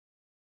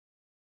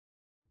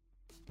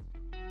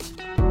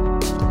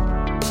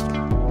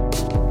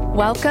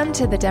Welcome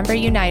to the Denver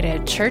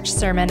United Church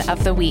Sermon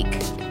of the Week.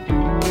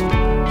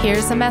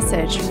 Here's a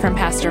message from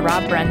Pastor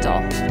Rob Brendel.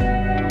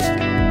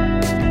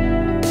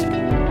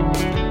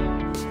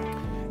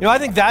 You know, I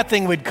think that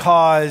thing would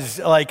cause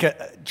like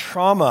a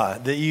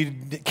trauma that you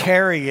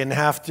carry and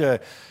have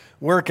to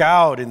work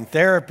out in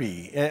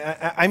therapy.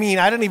 I mean,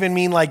 I don't even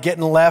mean like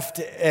getting left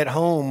at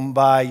home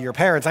by your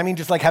parents. I mean,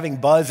 just like having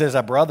Buzz as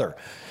a brother.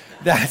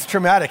 That's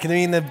traumatic. I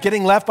mean, the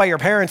getting left by your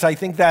parents, I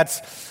think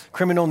that's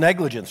criminal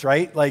negligence,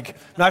 right? Like,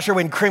 not sure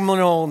when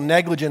criminal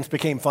negligence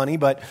became funny,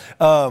 but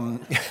I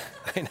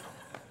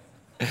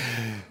know.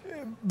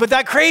 But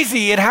that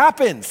crazy, it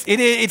happens.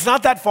 It's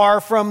not that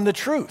far from the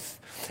truth.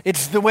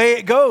 It's the way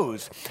it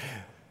goes.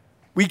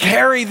 We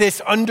carry this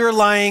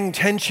underlying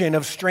tension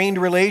of strained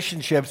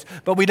relationships,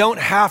 but we don't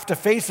have to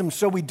face them,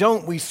 so we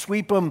don't. We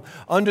sweep them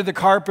under the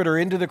carpet or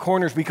into the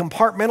corners. We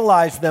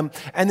compartmentalize them,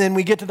 and then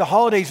we get to the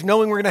holidays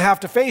knowing we're going to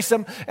have to face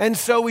them, and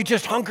so we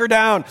just hunker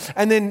down.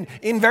 And then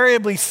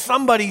invariably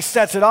somebody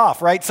sets it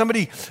off, right?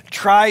 Somebody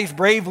tries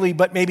bravely,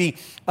 but maybe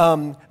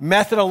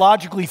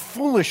methodologically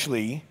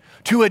foolishly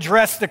to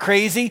address the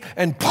crazy,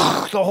 and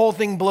the whole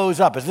thing blows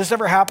up. Has this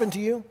ever happened to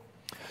you?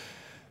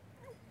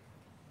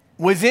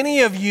 Was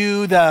any of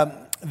you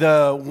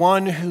the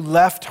one who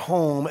left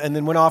home and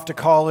then went off to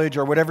college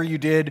or whatever you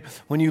did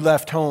when you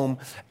left home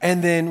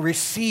and then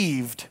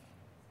received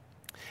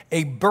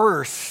a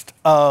burst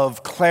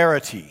of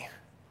clarity,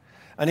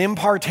 an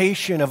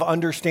impartation of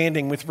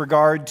understanding with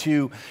regard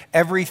to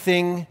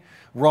everything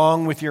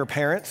wrong with your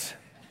parents?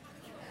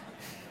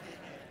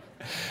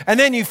 And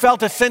then you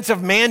felt a sense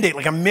of mandate,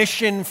 like a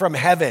mission from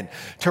heaven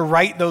to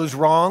right those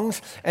wrongs.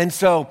 And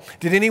so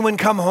did anyone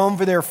come home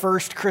for their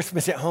first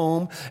Christmas at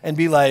home and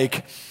be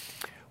like,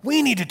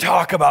 we need to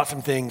talk about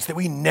some things that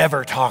we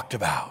never talked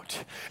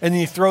about? And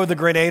then you throw the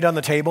grenade on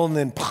the table and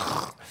then,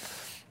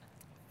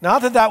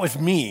 not that that was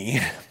me.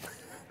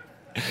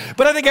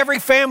 But I think every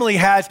family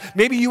has,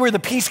 maybe you were the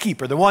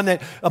peacekeeper, the one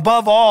that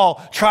above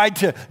all tried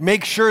to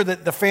make sure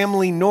that the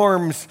family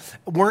norms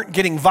weren't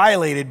getting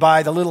violated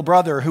by the little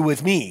brother who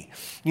was me,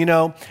 you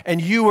know, and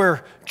you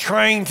were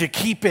trying to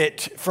keep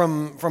it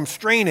from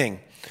straining.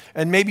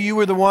 And maybe you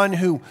were the one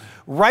who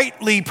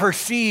rightly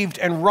perceived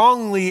and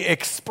wrongly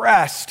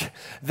expressed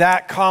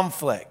that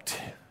conflict.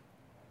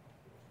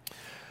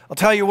 I'll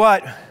tell you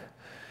what,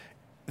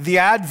 the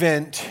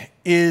Advent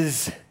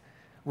is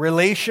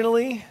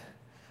relationally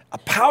a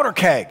powder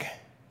keg,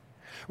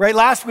 right?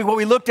 Last week, what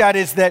we looked at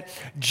is that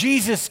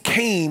Jesus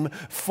came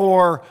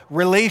for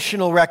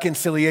relational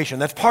reconciliation.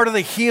 That's part of the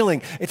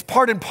healing. It's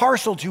part and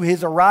parcel to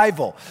his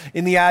arrival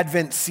in the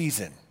Advent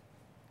season.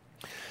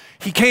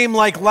 He came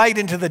like light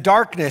into the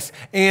darkness,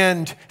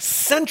 and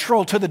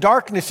central to the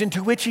darkness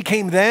into which he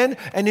came then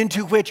and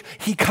into which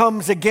he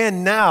comes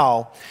again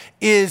now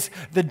is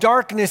the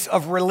darkness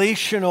of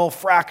relational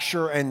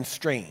fracture and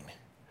strain.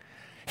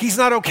 He's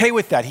not okay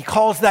with that. He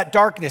calls that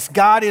darkness.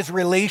 God is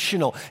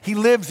relational. He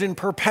lives in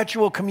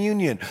perpetual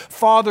communion,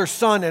 Father,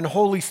 Son, and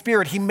Holy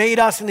Spirit. He made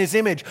us in his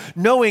image,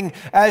 knowing,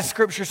 as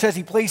Scripture says,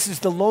 he places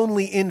the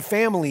lonely in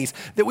families,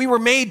 that we were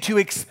made to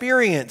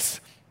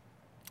experience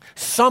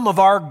some of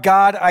our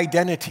God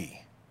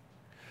identity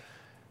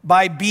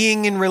by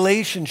being in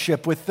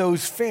relationship with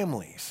those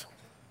families.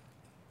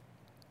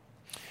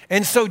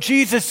 And so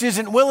Jesus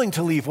isn't willing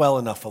to leave well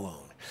enough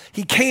alone.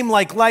 He came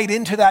like light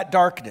into that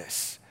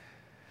darkness.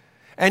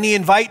 And he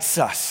invites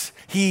us,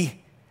 he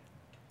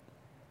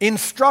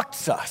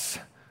instructs us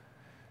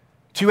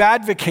to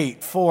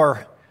advocate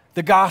for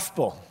the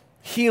gospel,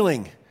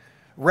 healing,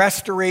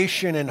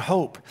 restoration, and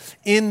hope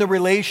in the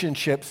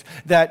relationships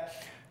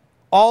that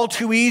all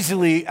too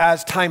easily,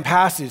 as time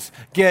passes,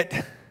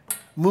 get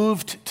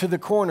moved to the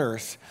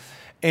corners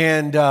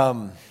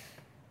and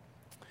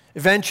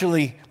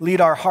eventually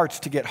lead our hearts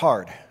to get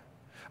hard.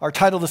 Our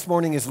title this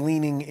morning is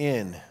Leaning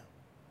In.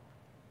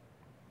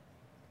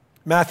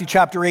 Matthew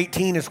chapter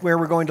 18 is where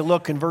we're going to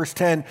look in verse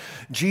 10.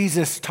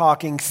 Jesus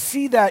talking,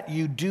 "See that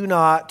you do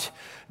not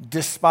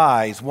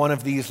despise one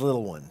of these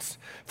little ones.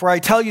 For I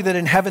tell you that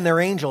in heaven their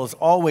angels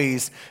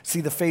always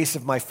see the face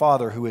of my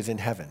Father who is in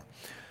heaven.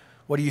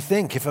 What do you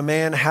think? If a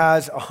man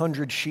has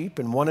 100 sheep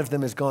and one of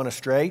them has gone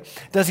astray,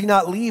 does he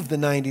not leave the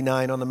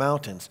 99 on the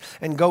mountains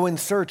and go in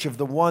search of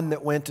the one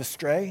that went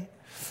astray?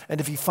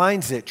 And if he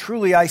finds it,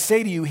 truly I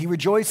say to you, he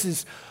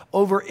rejoices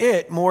over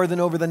it more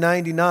than over the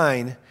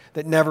 99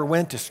 that never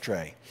went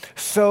astray.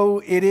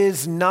 So it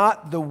is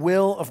not the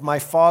will of my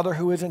Father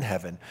who is in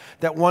heaven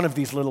that one of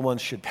these little ones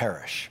should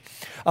perish."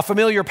 A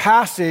familiar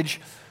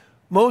passage,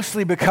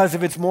 mostly because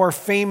of its more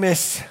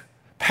famous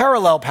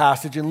parallel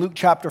passage in Luke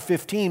chapter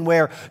 15,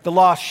 where the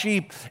lost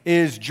sheep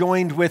is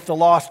joined with the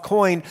lost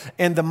coin,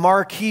 and the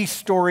marquee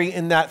story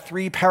in that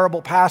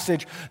three-parable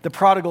passage, the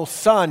prodigal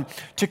son,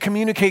 to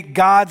communicate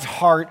God's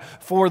heart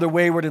for the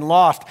wayward and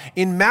lost.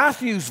 In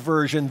Matthew's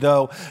version,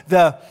 though,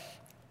 the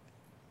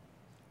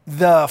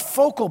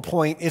focal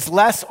point is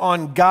less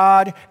on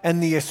God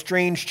and the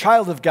estranged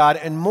child of God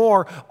and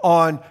more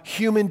on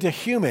human to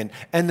human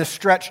and the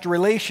stretched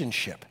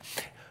relationship.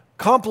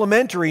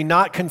 complementary,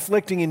 not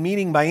conflicting in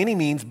meaning by any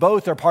means.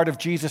 Both are part of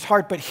Jesus'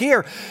 heart. But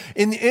here,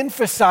 in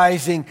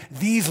emphasizing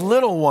these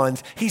little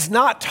ones, he's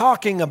not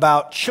talking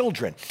about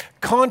children.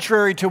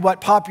 Contrary to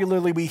what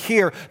popularly we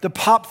hear, the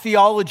pop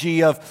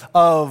theology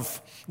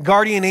of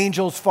guardian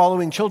angels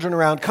following children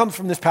around comes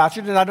from this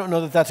passage, and I don't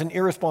know that that's an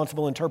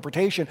irresponsible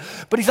interpretation,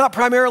 but he's not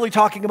primarily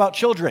talking about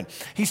children.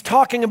 He's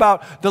talking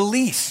about the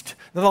least,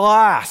 the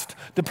last,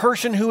 the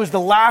person who is the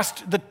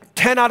last, the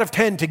 10 out of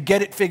 10 to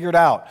get it figured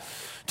out,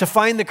 to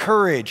find the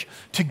courage,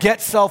 to get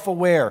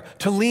self-aware,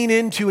 to lean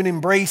into and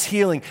embrace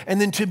healing,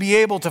 and then to be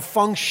able to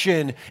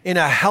function in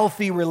a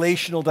healthy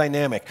relational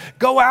dynamic.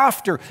 Go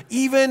after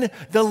even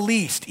the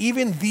least,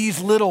 even these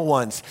little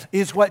ones,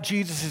 is what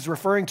Jesus is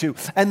referring to.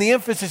 And the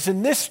emphasis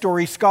in this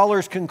story,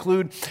 scholars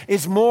conclude,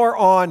 is more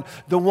on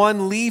the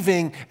one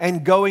leaving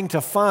and going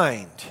to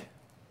find.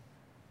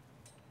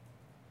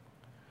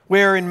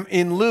 Where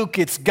in Luke,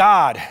 it's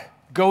God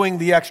going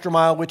the extra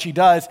mile, which he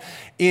does.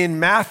 In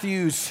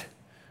Matthew's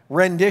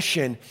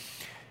rendition,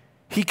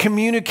 he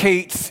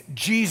communicates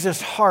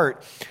Jesus'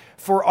 heart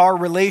for our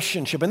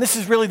relationship. And this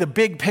is really the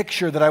big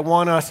picture that I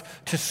want us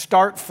to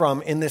start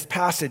from in this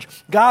passage.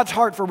 God's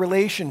heart for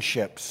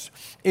relationships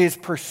is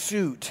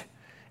pursuit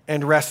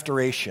and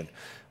restoration.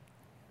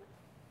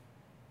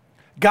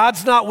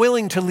 God's not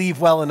willing to leave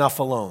well enough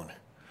alone.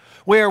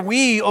 Where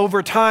we,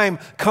 over time,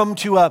 come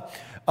to a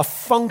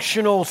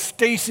functional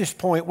stasis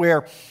point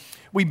where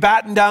we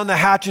batten down the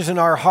hatches in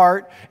our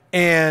heart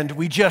and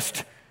we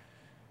just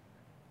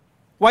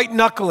white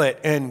knuckle it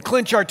and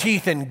clench our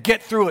teeth and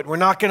get through it. We're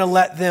not going to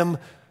let them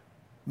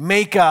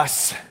make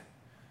us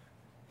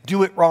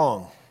do it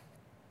wrong.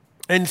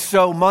 And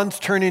so months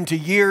turn into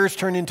years,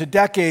 turn into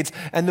decades,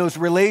 and those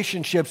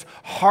relationships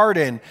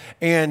harden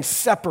and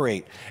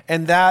separate.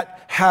 And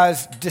that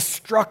has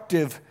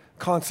destructive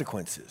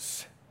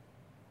consequences.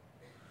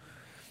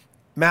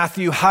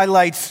 Matthew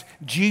highlights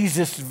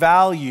Jesus'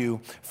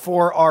 value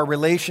for our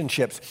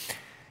relationships.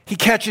 He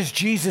catches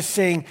Jesus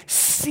saying,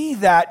 "See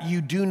that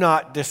you do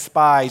not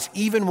despise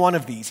even one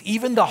of these,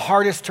 even the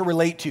hardest to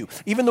relate to,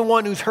 even the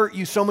one who's hurt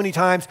you so many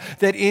times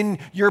that in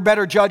your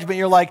better judgment,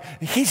 you're like,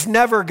 he's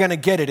never going to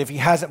get it if he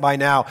hasn't by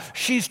now.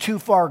 She's too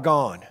far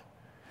gone.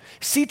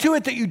 See to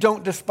it that you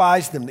don't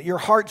despise them, that your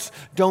hearts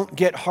don't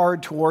get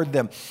hard toward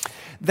them."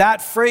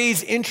 That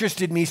phrase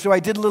interested me, so I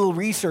did a little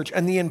research,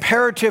 and the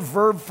imperative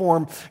verb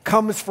form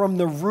comes from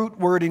the root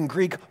word in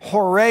Greek,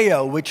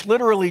 horeo, which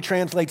literally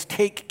translates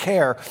take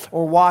care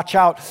or watch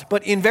out.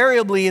 But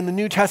invariably in the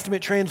New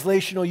Testament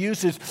translational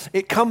uses,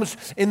 it comes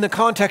in the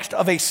context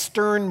of a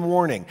stern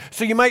warning.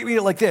 So you might read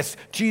it like this,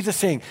 Jesus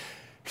saying,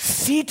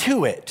 see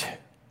to it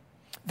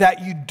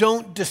that you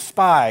don't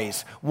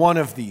despise one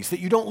of these, that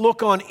you don't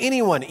look on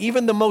anyone,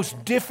 even the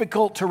most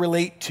difficult to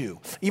relate to,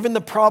 even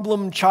the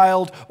problem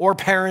child or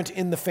parent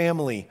in the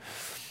family,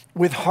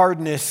 with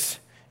hardness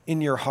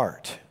in your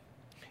heart.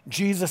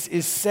 Jesus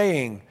is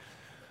saying,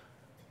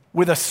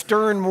 with a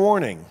stern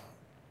warning,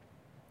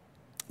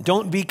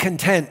 don't be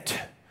content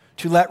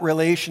to let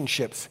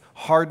relationships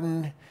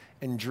harden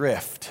and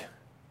drift.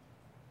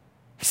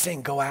 He's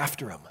saying, go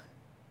after them.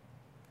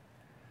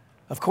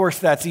 Of course,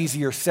 that's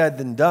easier said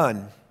than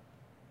done.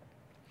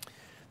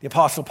 The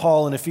Apostle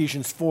Paul in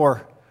Ephesians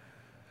 4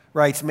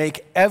 writes,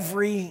 make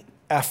every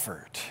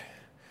effort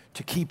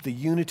to keep the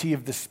unity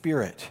of the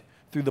Spirit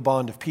through the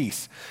bond of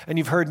peace. And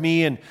you've heard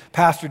me and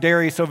Pastor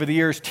Darius over the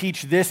years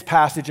teach this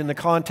passage in the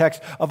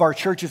context of our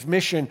church's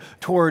mission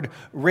toward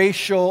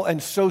racial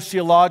and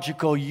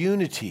sociological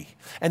unity.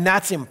 And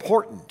that's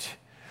important.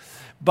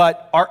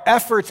 But our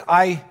efforts,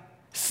 I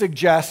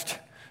suggest,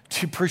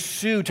 to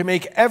pursue, to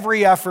make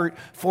every effort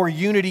for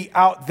unity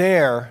out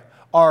there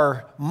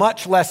are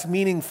much less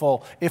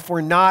meaningful if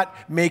we're not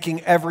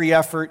making every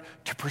effort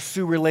to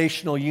pursue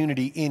relational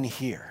unity in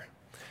here.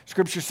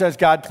 Scripture says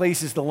God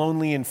places the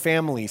lonely in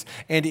families,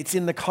 and it's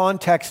in the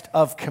context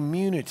of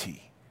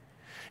community.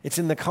 It's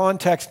in the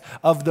context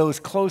of those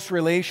close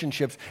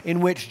relationships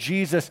in which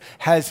Jesus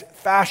has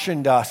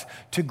fashioned us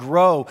to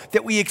grow,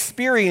 that we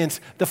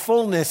experience the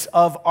fullness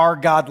of our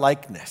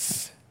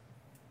God-likeness.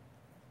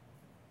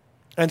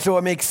 And so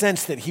it makes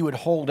sense that he would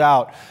hold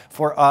out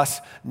for us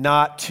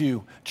not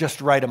to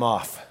just write him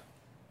off.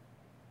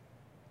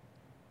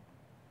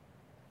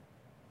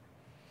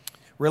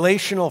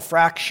 Relational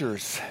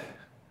fractures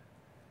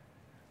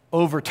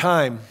over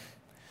time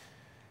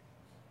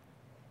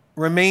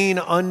remain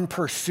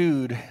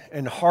unpursued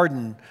and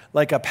harden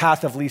like a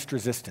path of least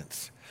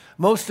resistance.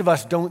 Most of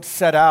us don't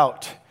set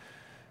out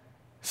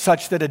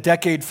such that a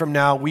decade from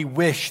now we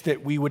wish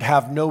that we would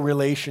have no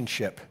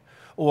relationship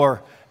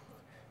or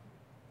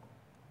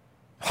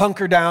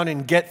hunker down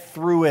and get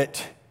through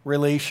it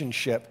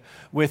relationship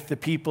with the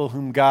people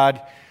whom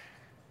God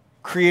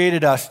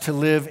created us to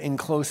live in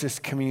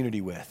closest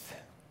community with.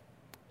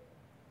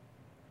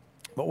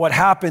 But what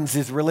happens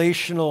is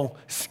relational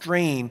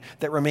strain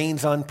that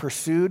remains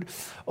unpursued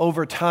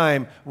over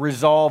time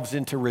resolves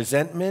into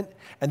resentment,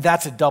 and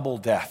that's a double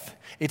death.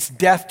 It's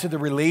death to the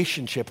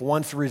relationship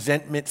once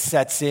resentment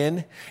sets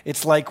in.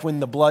 It's like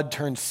when the blood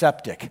turns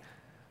septic.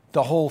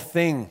 The whole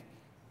thing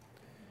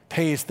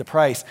pays the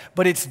price,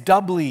 but it's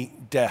doubly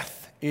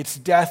death. It's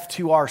death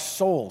to our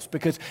souls,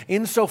 because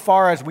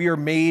insofar as we are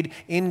made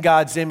in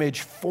God's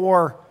image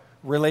for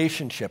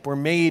relationship, we're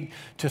made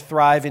to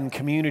thrive in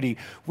community.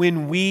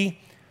 When we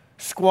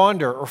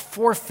squander or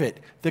forfeit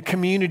the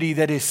community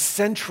that is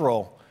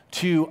central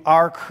to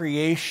our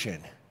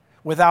creation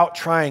without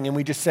trying, and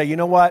we just say, you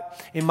know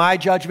what, in my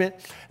judgment,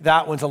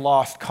 that one's a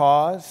lost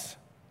cause.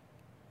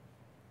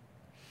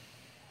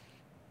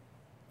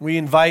 We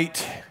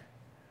invite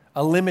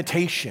a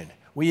limitation.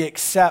 We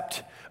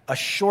accept a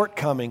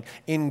shortcoming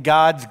in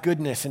God's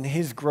goodness and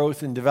His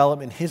growth and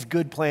development, His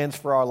good plans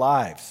for our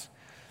lives.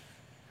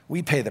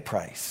 We pay the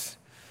price.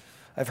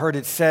 I've heard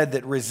it said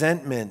that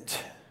resentment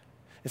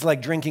is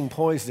like drinking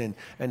poison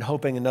and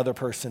hoping another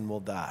person will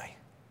die.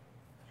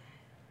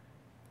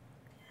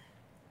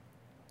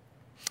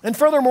 And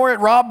furthermore, it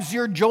robs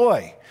your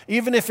joy.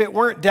 Even if it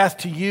weren't death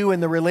to you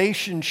and the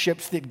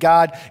relationships that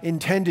God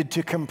intended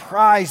to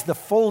comprise the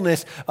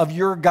fullness of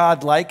your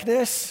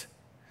God-likeness,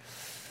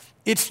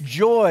 it's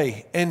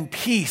joy and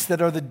peace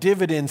that are the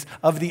dividends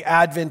of the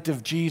advent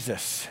of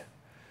Jesus.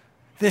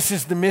 This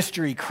is the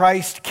mystery.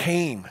 Christ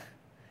came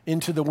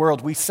into the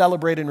world. We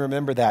celebrate and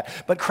remember that.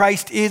 But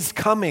Christ is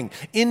coming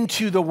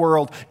into the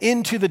world,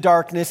 into the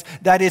darkness.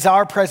 That is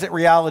our present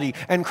reality,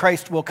 and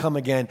Christ will come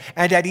again.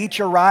 And at each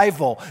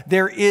arrival,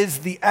 there is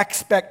the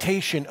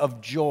expectation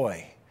of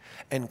joy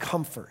and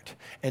comfort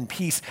and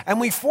peace. And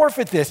we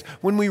forfeit this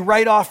when we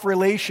write off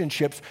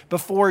relationships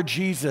before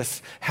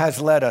Jesus has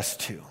led us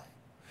to.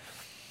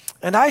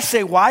 And I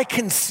say, why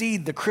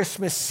concede the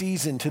Christmas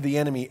season to the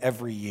enemy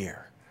every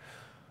year?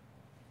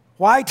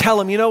 Why tell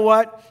him, you know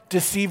what,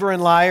 deceiver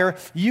and liar,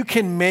 you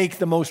can make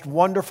the most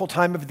wonderful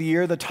time of the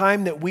year, the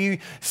time that we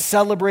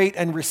celebrate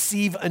and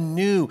receive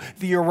anew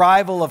the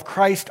arrival of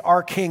Christ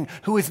our King,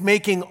 who is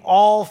making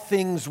all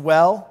things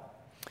well.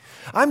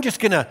 I'm just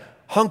going to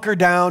hunker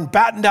down,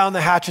 batten down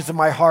the hatches of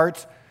my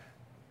heart,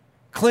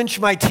 clench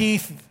my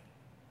teeth,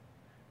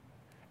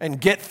 and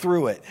get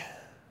through it.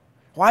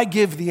 Why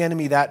give the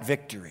enemy that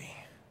victory?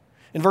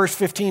 In verse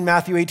 15,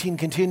 Matthew 18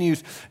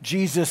 continues,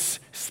 Jesus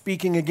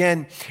speaking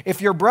again.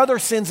 If your brother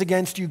sins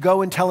against you,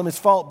 go and tell him his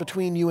fault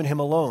between you and him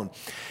alone.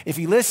 If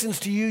he listens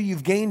to you,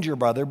 you've gained your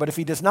brother. But if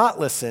he does not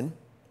listen,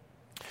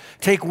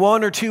 take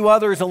one or two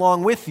others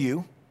along with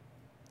you,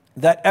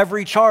 that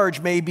every charge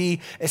may be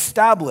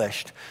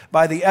established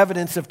by the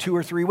evidence of 2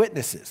 or 3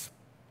 witnesses.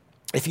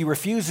 If he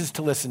refuses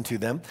to listen to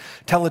them,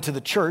 tell it to the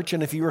church.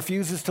 And if he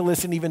refuses to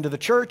listen even to the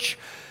church,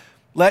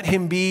 let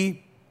him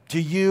be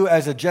to you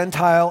as a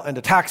Gentile and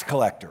a tax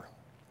collector.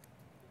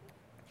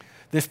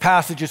 This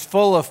passage is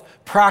full of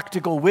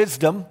practical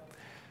wisdom,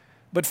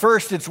 but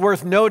first it's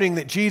worth noting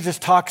that Jesus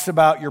talks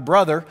about your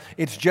brother.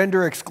 It's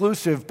gender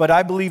exclusive, but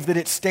I believe that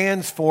it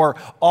stands for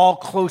all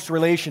close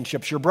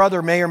relationships. Your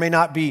brother may or may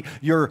not be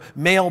your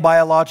male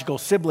biological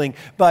sibling,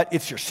 but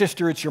it's your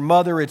sister, it's your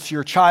mother, it's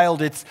your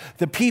child, it's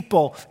the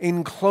people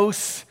in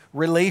close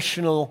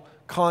relational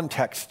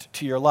context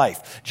to your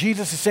life.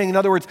 Jesus is saying, in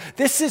other words,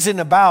 this isn't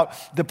about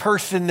the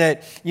person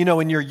that,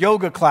 in your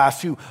yoga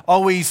class who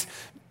always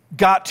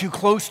got too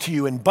close to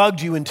you and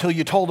bugged you until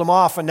you told them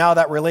off and now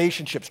that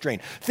relationship's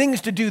strained.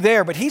 Things to do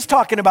there, but he's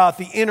talking about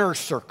the inner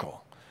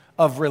circle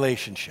of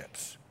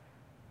relationships.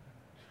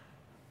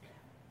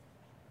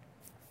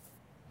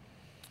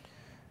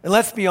 And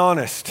let's be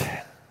honest,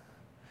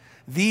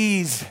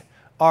 these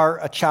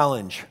are a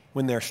challenge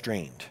when they're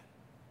strained.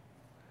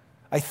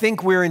 I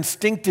think we're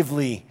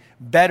instinctively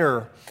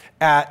better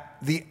at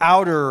the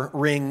outer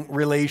ring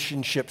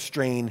relationship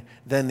strain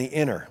than the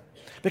inner,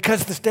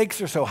 because the stakes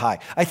are so high.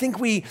 I think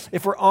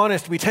if we're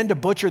honest, we tend to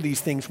butcher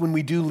these things when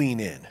we do lean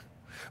in.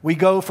 We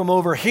go from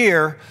over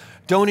here,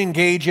 don't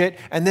engage it,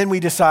 and then we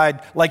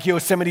decide, like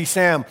Yosemite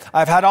Sam,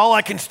 I've had all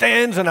I can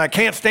stands and I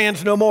can't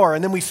stands no more.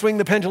 And then we swing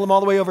the pendulum all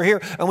the way over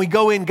here and we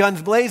go in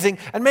guns blazing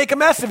and make a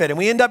mess of it. And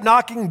we end up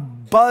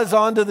knocking Buzz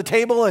onto the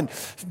table and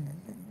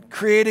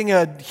creating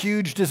a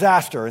huge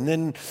disaster. And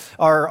then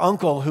our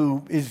uncle,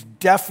 who is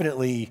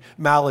definitely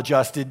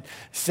maladjusted,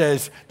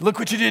 says, look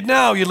what you did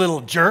now, you little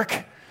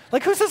jerk.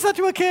 Like, who says that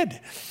to a kid?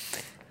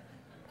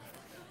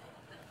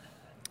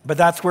 But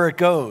that's where it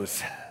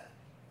goes.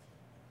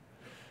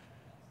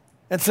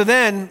 And so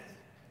then,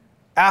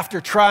 after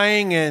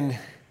trying and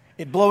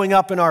it blowing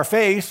up in our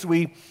face,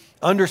 we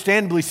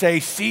understandably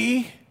say,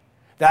 see,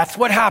 that's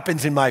what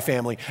happens in my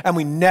family. And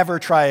we never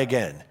try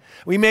again.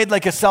 We made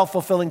like a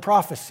self-fulfilling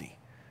prophecy.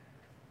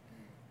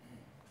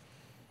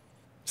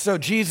 So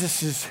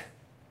Jesus'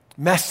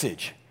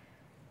 message,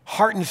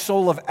 heart and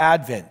soul of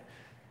Advent,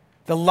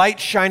 the light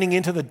shining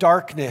into the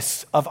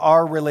darkness of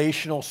our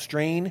relational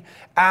strain,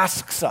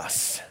 asks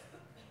us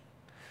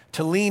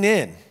to lean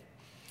in.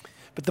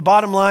 But the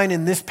bottom line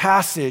in this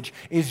passage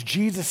is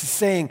Jesus is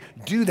saying,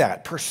 do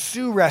that,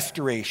 pursue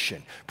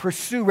restoration,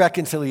 pursue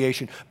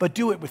reconciliation, but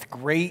do it with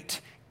great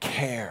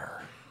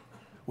care,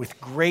 with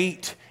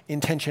great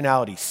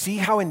intentionality. See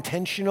how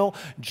intentional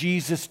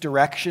Jesus'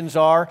 directions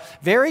are?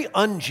 Very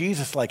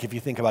un-Jesus-like if you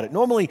think about it.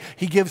 Normally,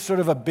 he gives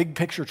sort of a big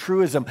picture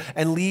truism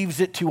and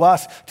leaves it to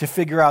us to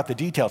figure out the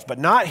details, but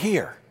not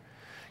here.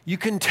 You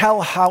can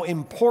tell how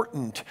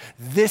important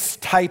this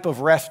type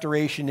of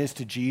restoration is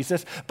to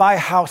Jesus by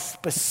how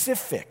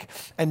specific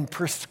and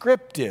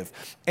prescriptive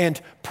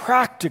and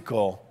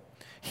practical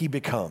he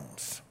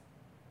becomes.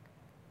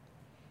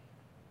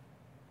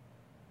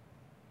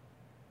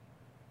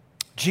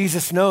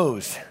 Jesus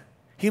knows.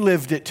 He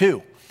lived it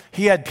too.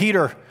 He had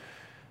Peter,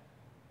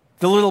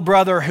 the little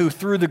brother who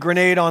threw the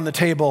grenade on the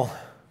table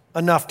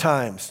enough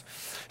times.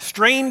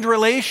 Strained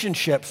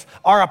relationships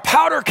are a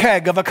powder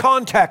keg of a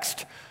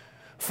context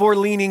for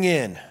leaning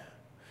in.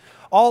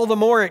 All the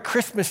more at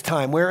Christmas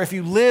time, where if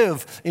you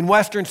live in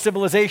Western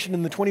civilization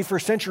in the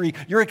 21st century,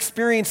 you're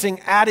experiencing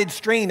added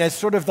strain as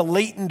sort of the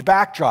latent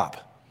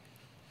backdrop.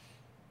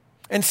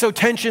 And so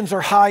tensions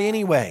are high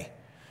anyway.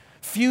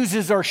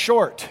 Fuses are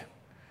short.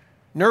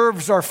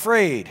 Nerves are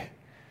frayed.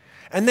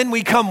 And then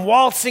we come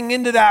waltzing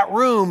into that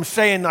room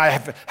saying, I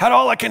have had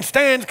all I can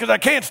stand because I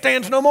can't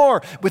stand no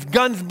more, with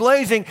guns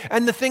blazing,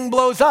 and the thing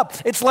blows up.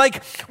 It's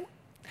like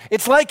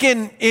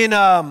in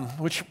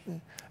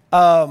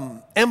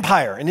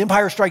Empire, in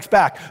Empire Strikes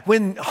Back,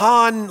 when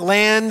Han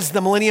lands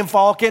the Millennium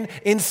Falcon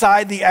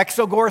inside the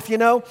Exogorth,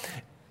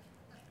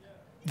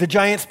 the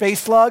giant space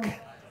slug.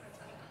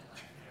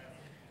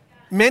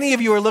 Many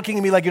of you are looking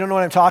at me like you don't know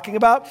what I'm talking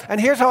about.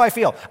 And here's how I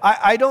feel.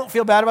 I don't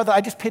feel bad about that.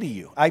 I just pity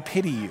you. I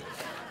pity you.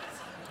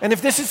 And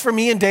if this is for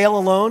me and Dale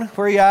alone,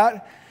 where are you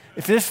at?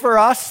 If this is for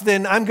us,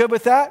 then I'm good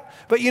with that.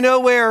 But you know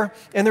where,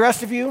 and the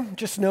rest of you,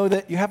 just know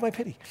that you have my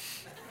pity.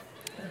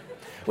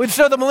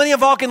 So the Millennium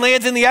Falcon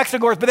lands in the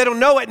Exogorth, but they don't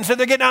know it. And so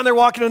they're getting out and they're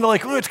walking and they're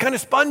like, oh, it's kind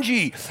of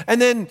spongy.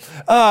 And then,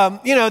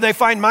 they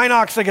find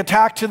Minox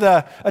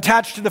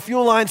attached to the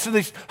fuel line. So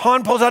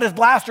Han pulls out his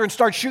blaster and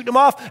starts shooting them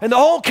off. And the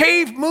whole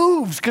cave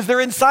moves because they're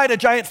inside a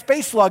giant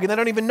space slug and they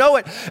don't even know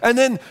it. And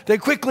then they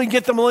quickly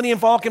get the Millennium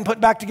Falcon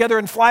put back together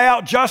and fly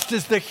out just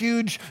as the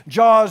huge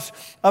jaws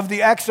of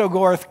the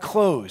Exogorth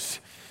close.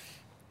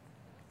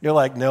 You're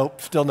like,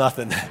 nope, still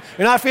nothing.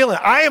 You're not feeling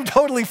it. I am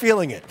totally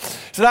feeling it.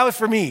 So that was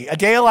for me.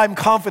 Dale, I'm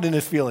confident,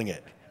 is feeling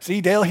it.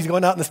 See, Dale, he's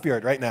going out in the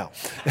spirit right now.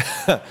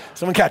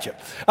 Someone catch him.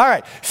 All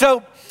right,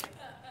 so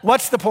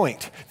what's the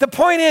point? The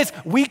point is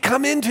we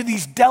come into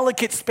these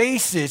delicate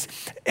spaces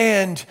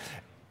and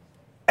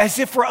as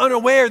if we're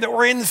unaware that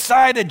we're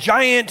inside a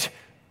giant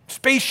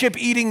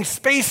spaceship-eating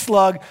space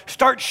slug,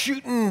 start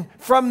shooting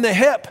from the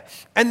hip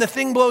and the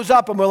thing blows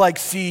up and we're like,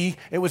 see,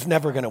 it was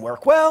never going to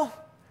work. Well,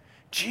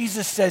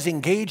 Jesus says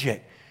engage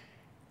it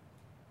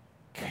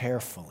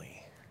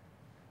carefully.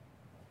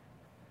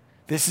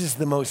 This is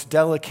the most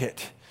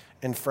delicate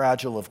and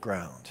fragile of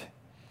ground,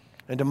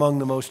 and among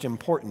the most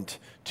important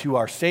to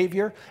our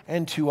Savior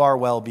and to our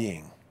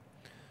well-being.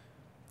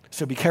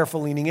 So be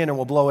careful leaning in or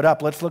we'll blow it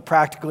up. Let's look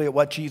practically at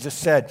what Jesus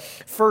said.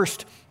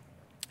 First,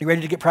 you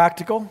ready to get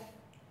practical?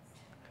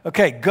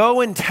 Okay,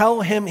 go and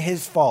tell him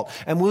his fault.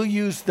 And we'll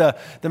use the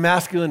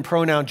masculine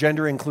pronoun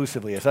gender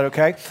inclusively. Is that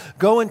okay?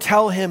 Go and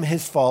tell him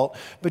his fault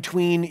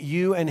between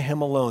you and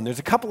him alone. There's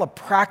a couple of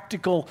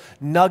practical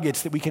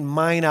nuggets that we can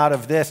mine out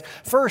of this.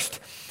 First,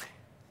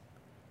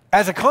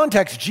 as a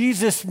context,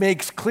 Jesus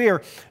makes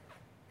clear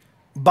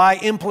by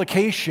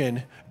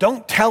implication,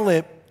 don't tell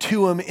it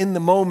to him in the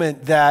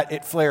moment that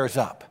it flares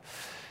up.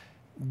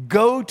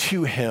 Go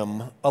to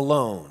him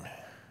alone.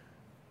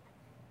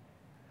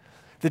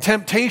 The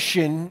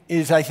temptation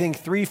is, I think,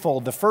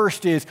 threefold. The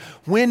first is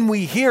when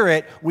we hear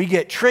it, we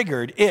get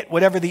triggered.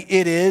 Whatever the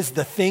it is,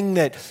 the thing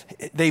that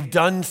they've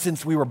done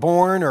since we were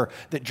born or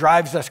that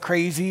drives us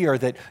crazy or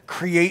that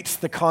creates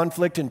the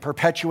conflict and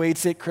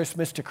perpetuates it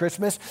Christmas to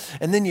Christmas.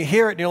 And then you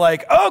hear it and you're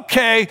like,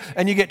 okay,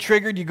 and you get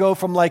triggered. You go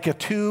from like a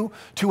 2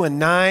 to a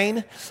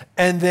 9.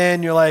 And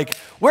then you're like,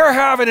 we're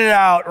having it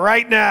out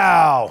right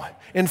now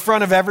in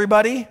front of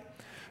everybody.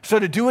 So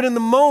to do it in the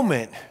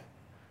moment,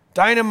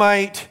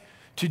 dynamite,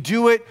 to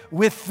do it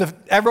with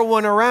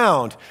everyone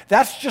around,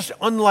 that's just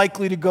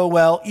unlikely to go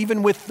well,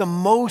 even with the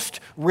most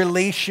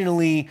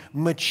relationally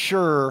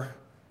mature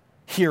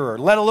hearer,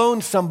 let alone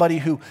somebody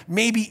who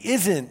maybe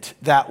isn't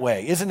that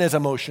way, isn't as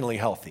emotionally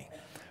healthy,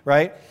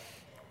 right?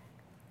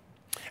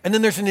 And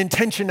then there's an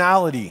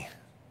intentionality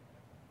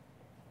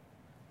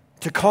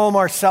to calm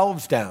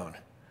ourselves down,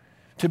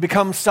 to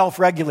become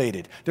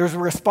self-regulated. There's a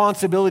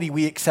responsibility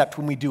we accept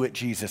when we do it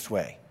Jesus'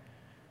 way.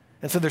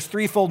 And so there's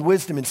threefold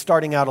wisdom in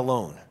starting out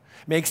alone.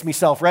 It makes me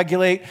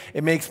self-regulate,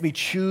 it makes me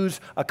choose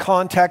a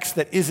context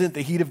that isn't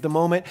the heat of the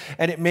moment,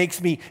 and it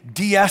makes me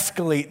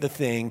de-escalate the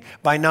thing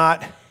by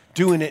not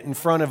doing it in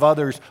front of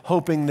others,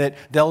 hoping that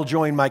they'll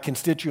join my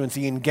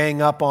constituency and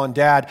gang up on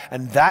dad,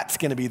 and that's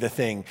going to be the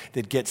thing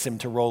that gets him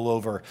to roll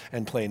over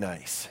and play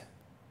nice.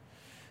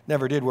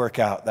 Never did work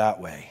out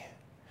that way.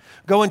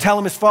 Go and tell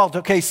him his fault.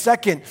 Okay,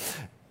 second,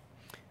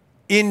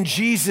 in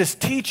Jesus'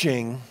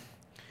 teaching,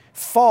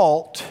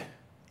 fault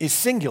is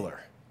singular.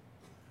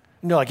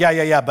 And you're like,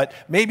 yeah, but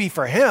maybe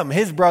for him,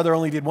 his brother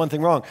only did one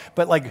thing wrong.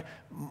 But like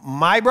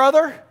my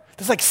brother,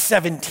 there's like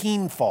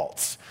 17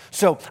 faults.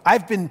 So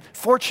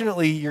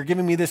fortunately, you're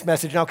giving me this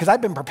message now because I've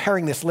been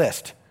preparing this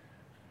list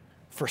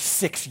for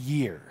 6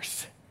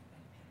 years.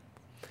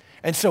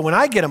 And so when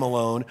I get him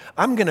alone,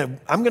 I'm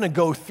gonna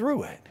go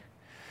through it.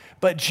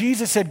 But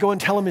Jesus said, go and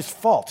tell him his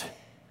fault.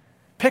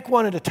 Pick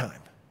one at a time.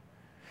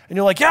 And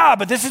you're like, yeah,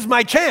 but this is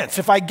my chance.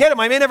 If I get him,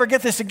 I may never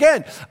get this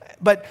again.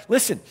 But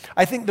listen,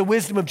 I think the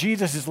wisdom of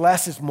Jesus is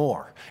less is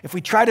more. If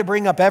we try to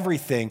bring up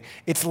everything,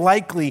 it's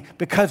likely,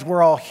 because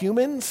we're all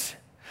humans,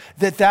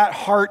 that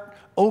heart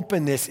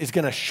openness is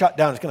going to shut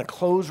down. It's going to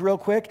close real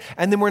quick,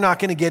 and then we're not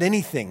going to get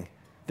anything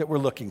that we're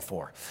looking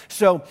for.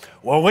 So,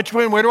 well, which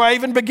one? Where do I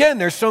even begin?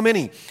 There's so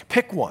many.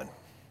 Pick one.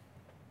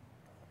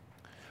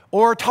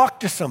 Or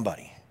talk to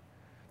somebody.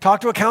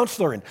 Talk to a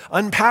counselor and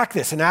unpack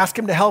this and ask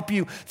him to help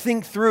you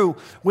think through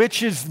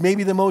which is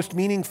maybe the most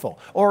meaningful.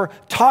 Or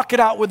talk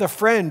it out with a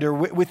friend or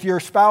with your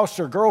spouse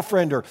or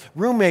girlfriend or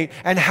roommate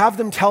and have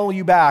them tell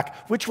you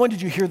back, which one did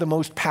you hear the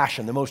most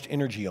passion, the most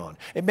energy on?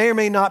 It may or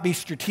may not be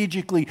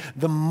strategically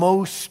the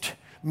most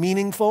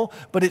meaningful,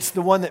 but it's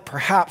the one that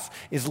perhaps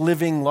is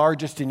living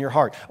largest in your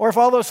heart. Or if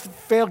all those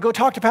fail, go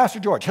talk to Pastor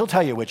George. He'll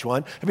tell you which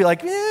one. He'll be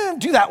like,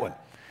 do that one.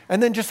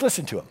 And then just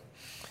listen to him.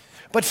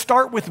 But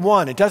start with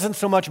one. It doesn't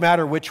so much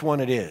matter which one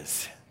it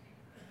is.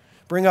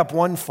 Bring up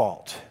one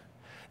fault.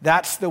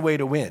 That's the way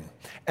to win.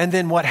 And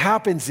then what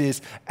happens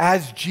is,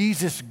 as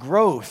Jesus'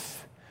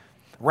 growth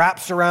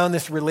wraps around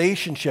this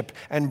relationship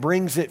and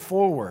brings it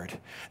forward,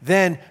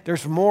 then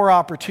there's more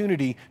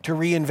opportunity to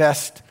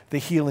reinvest the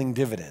healing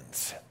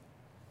dividends.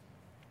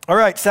 All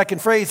right,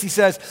 second phrase, he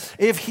says,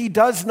 if he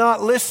does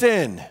not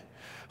listen,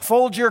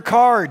 fold your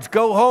cards,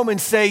 go home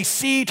and say,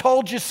 see,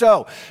 told you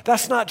so.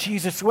 That's not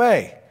Jesus'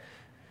 way.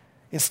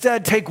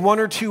 Instead, take one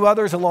or two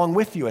others along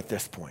with you at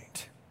this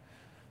point.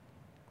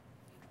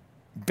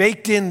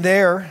 Baked in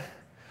there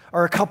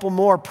are a couple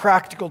more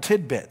practical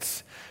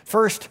tidbits.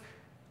 First,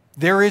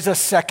 there is a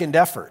second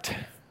effort.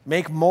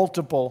 Make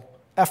multiple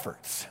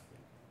efforts.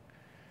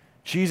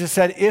 Jesus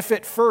said, if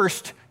at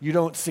first you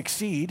don't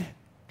succeed,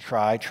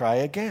 try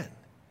again.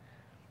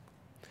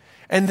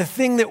 And the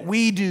thing that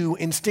we do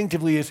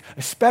instinctively is,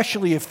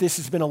 especially if this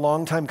has been a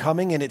long time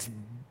coming and it's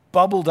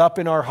bubbled up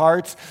in our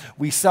hearts,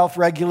 we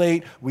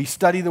self-regulate, we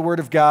study the Word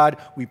of God,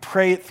 we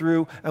pray it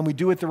through, and we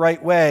do it the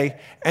right way,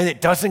 and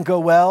it doesn't go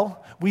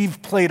well,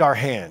 we've played our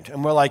hand.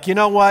 And we're like, you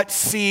know what?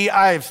 See,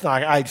 I'm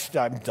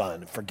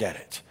done. Forget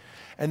it.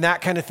 And that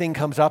kind of thing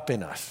comes up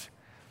in us.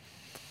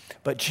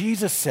 But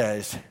Jesus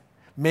says,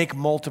 make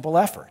multiple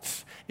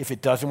efforts. If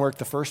it doesn't work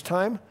the first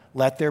time,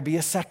 let there be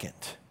a second.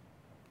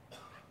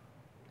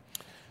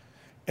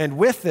 And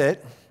with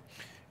it,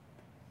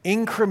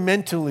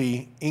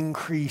 incrementally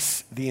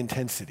increase the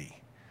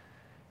intensity.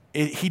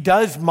 He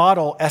does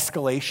model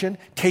escalation,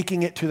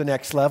 taking it to the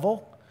next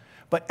level,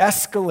 but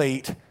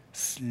escalate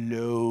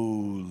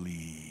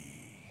slowly.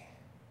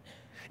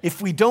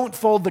 If we don't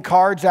fold the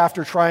cards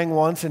after trying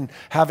once and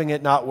having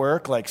it not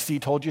work, like see,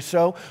 told you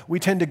so, we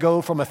tend to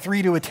go from a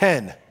 3 to a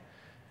 10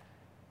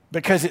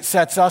 because it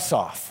sets us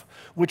off,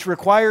 which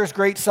requires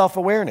great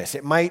self-awareness.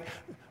 It might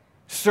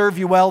serve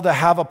you well to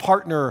have a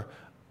partner,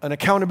 an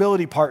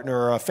accountability partner,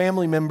 or a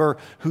family member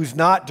who's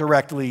not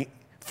directly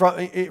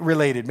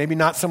related, maybe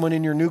not someone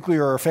in your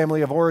nuclear or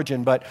family of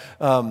origin, but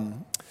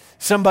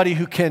somebody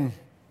who can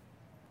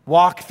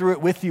walk through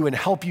it with you and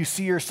help you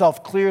see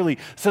yourself clearly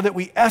so that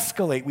we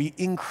escalate, we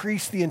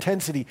increase the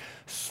intensity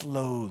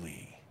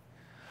slowly.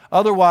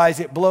 Otherwise,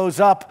 it blows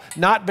up,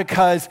 not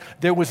because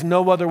there was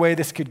no other way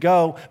this could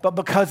go, but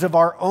because of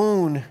our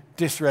own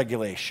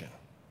dysregulation.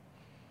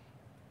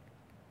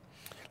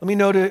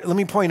 Let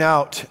me point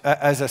out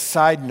as a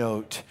side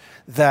note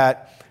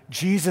that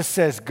Jesus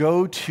says,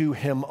 go to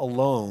him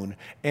alone,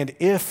 and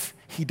if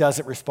he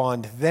doesn't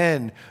respond,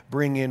 then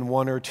bring in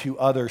one or two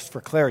others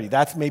for clarity.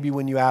 That's maybe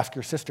when you ask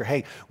your sister,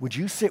 hey, would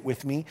you sit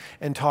with me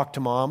and talk to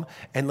mom,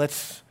 and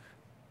let's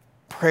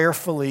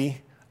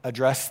prayerfully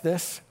address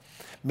this?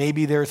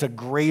 Maybe there's a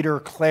greater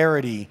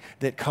clarity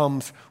that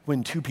comes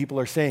when two people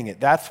are saying it.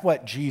 That's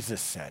what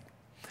Jesus said.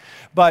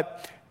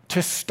 But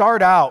to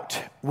start out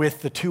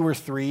with the 2 or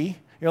 3,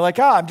 you're like,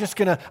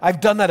 I've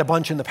done that a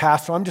bunch in the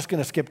past, so I'm just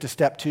going to skip to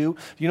step 2. Do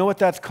you know what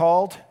that's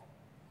called?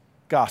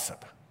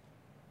 Gossip.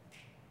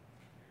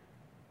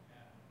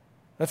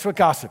 That's what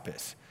gossip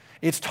is.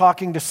 It's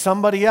talking to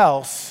somebody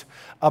else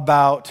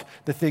about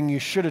the thing you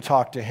should have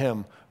talked to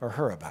him or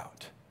her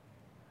about.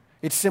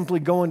 It's simply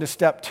going to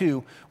step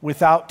 2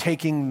 without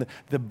taking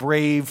the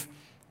brave,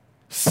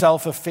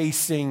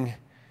 self-effacing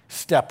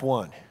step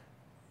 1.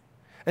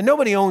 And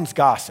nobody owns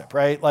gossip,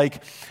 right?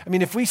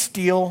 If we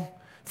steal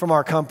from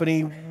our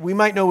company, we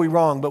might know we're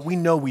wrong, but we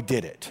know we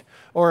did it.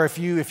 Or if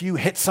you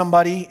hit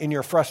somebody in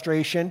your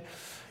frustration,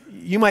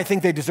 you might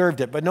think they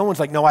deserved it, but no one's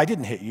like, no, I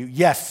didn't hit you.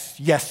 Yes,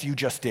 you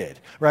just did,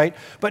 right?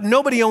 But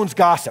nobody owns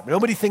gossip.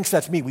 Nobody thinks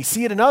that's me. We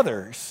see it in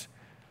others,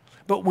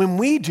 but when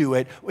we do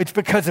it, it's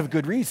because of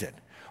good reason.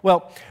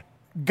 Well,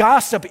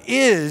 gossip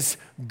is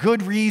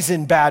good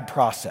reason, bad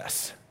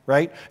process,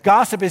 right?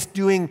 Gossip is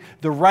doing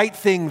the right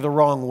thing the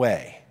wrong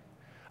way.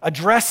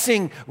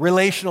 Addressing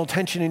relational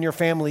tension in your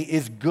family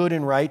is good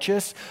and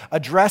righteous.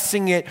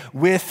 Addressing it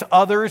with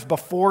others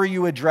before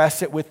you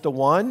address it with the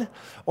one,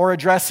 or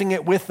addressing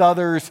it with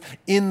others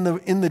in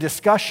the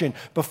discussion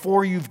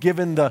before you've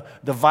given the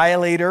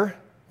violator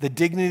the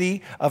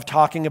dignity of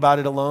talking about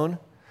it alone,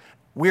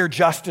 we're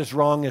just as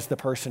wrong as the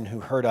person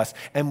who hurt us,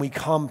 and we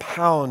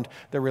compound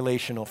the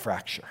relational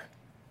fracture.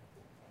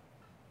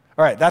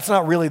 All right, that's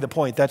not really the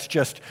point. That's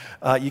just,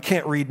 you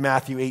can't read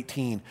Matthew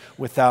 18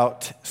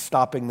 without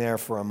stopping there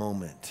for a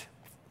moment.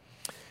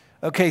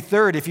 Okay,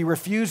 third, if he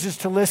refuses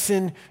to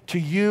listen to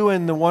you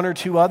and the one or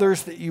two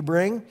others that you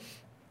bring,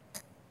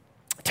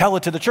 tell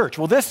it to the church.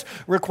 Well, this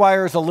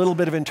requires a little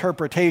bit of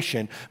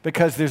interpretation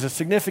because there's a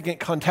significant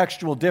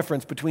contextual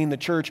difference between the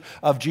church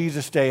of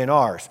Jesus' day and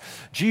ours.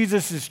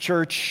 Jesus'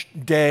 church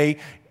day,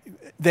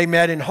 they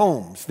met in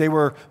homes. They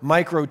were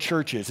micro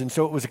churches, and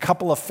so it was a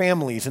couple of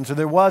families, and so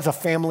there was a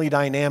family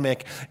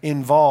dynamic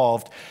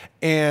involved,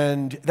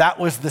 and that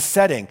was the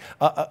setting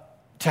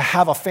to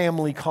have a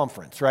family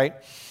conference, right?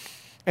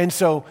 And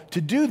so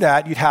to do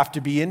that, you'd have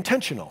to be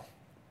intentional.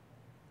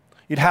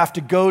 You'd have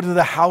to go to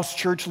the house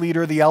church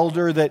leader, the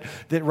elder that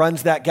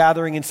runs that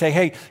gathering, and say,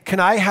 hey, can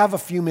I have a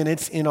few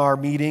minutes in our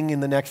meeting in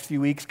the next few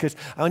weeks? Because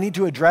I need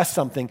to address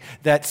something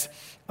that's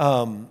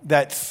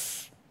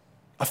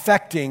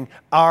affecting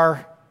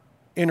our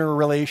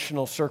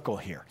interrelational circle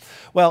here.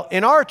 Well,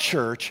 in our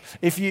church,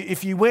 if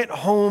you went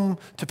home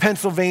to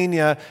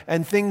Pennsylvania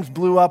and things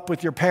blew up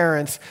with your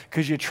parents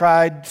because you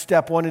tried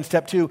step 1 and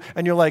step 2,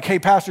 and you're like, hey,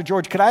 Pastor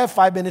George, could I have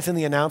 5 minutes in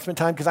the announcement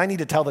time? Because I need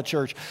to tell the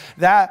church.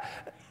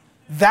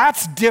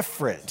 That's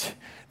different.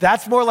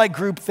 That's more like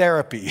group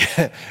therapy.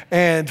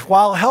 And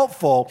while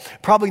helpful,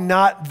 probably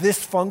not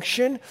this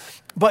function.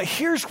 But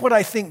here's what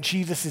I think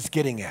Jesus is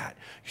getting at.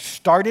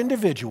 Start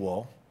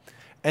individual,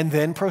 and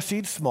then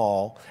proceed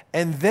small,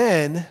 and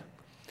then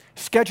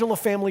schedule a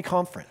family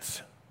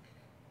conference.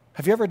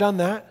 Have you ever done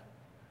that?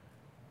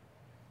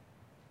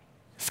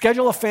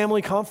 Schedule a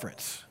family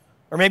conference.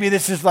 Or maybe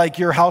this is like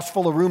your house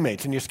full of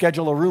roommates, and you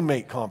schedule a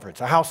roommate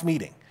conference, a house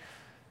meeting.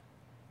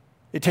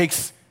 It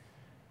takes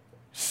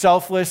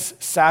selfless,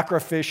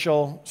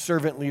 sacrificial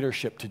servant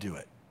leadership to do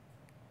it.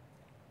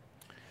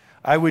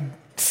 I would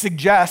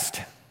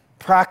suggest,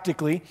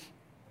 practically,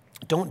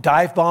 don't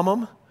dive bomb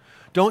them.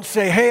 Don't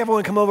say, hey,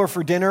 everyone come over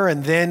for dinner,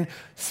 and then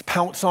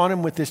pounce on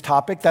them with this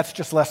topic. That's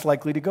just less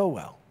likely to go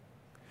well.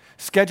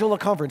 Schedule a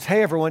conference.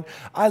 Hey, everyone,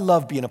 I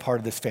love being a part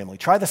of this family.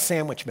 Try the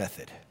sandwich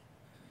method.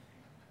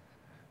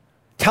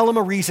 Tell them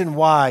a reason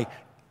why,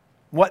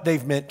 what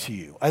they've meant to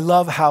you. I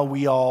love how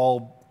we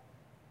all,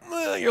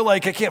 you're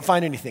like, I can't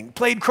find anything.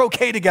 Played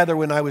croquet together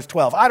when I was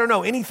 12. I don't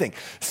know, anything.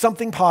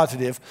 Something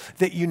positive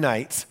that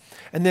unites.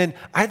 And then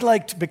I'd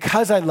like to,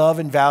 because I love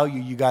and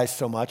value you guys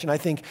so much, and I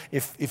think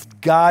if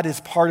God is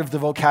part of the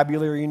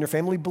vocabulary in your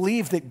family,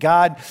 believe that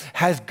God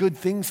has good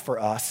things for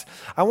us.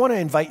 I want to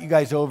invite you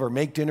guys over,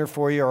 make dinner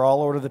for you, or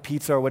I'll order the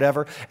pizza or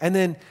whatever,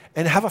 and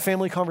have a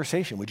family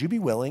conversation. Would you be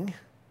willing?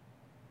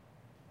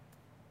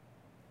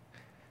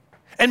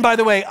 And by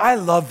the way, I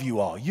love you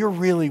all. You're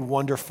really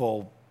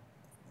wonderful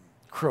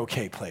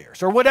croquet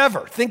players or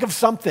whatever. Think of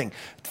something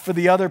for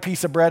the other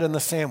piece of bread and the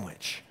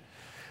sandwich.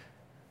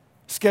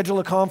 Schedule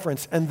a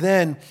conference, and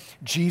then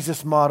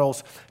Jesus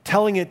models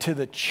telling it to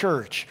the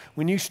church.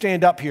 When you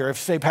stand up here, if,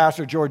 say,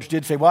 Pastor George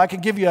did say, well, I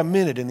could give you a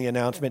minute in the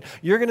announcement,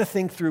 you're going to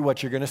think through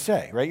what you're going to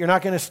say, right? You're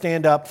not going to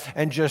stand up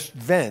and just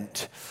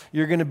vent.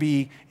 You're going to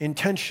be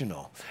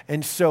intentional.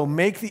 And so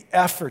make the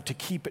effort to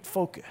keep it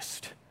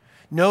focused.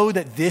 Know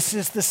that this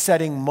is the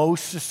setting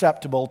most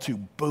susceptible to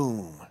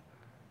boom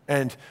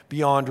and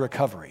beyond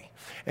recovery.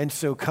 And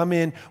so come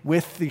in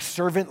with the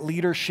servant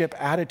leadership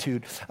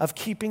attitude of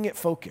keeping it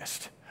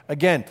focused.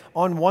 Again,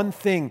 on one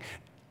thing,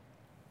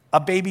 a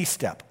baby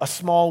step, a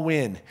small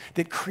win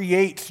that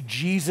creates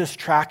Jesus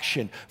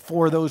traction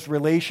for those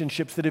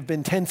relationships that have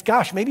been tense,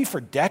 gosh, maybe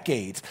for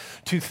decades,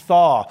 to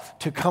thaw,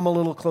 to come a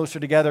little closer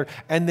together,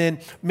 and then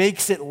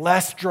makes it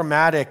less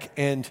dramatic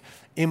and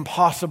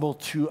impossible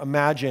to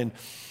imagine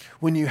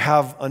when you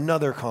have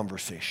another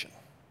conversation.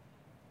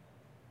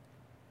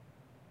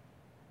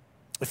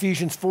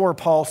 Ephesians 4,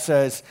 Paul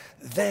says,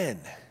 then,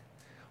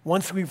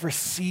 once we've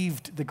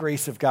received the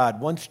grace of God,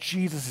 once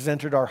Jesus has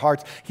entered our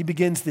hearts, he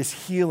begins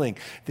this healing,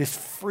 this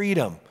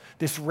freedom,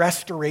 this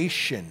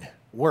restoration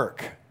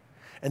work.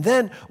 And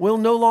then we'll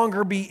no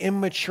longer be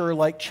immature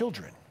like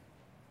children.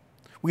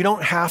 We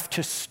don't have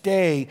to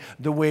stay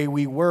the way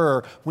we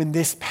were when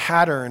this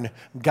pattern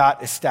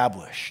got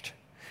established.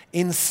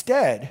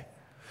 Instead,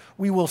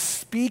 we will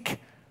speak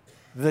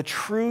the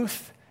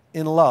truth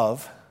in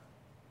love,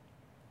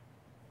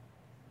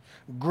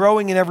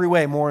 growing in every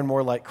way more and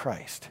more like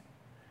Christ.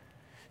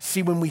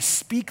 See, when we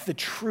speak the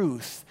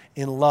truth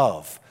in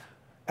love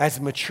as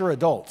mature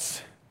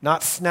adults,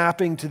 not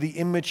snapping to the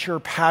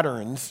immature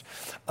patterns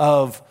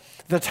of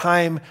the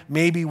time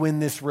maybe when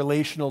this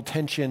relational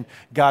tension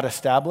got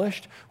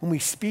established, when we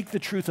speak the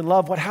truth in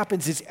love, what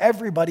happens is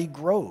everybody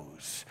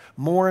grows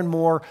more and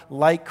more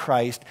like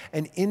Christ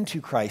and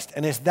into Christ.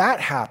 And as that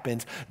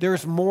happens,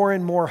 there's more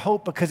and more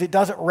hope because it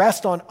doesn't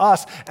rest on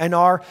us and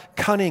our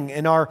cunning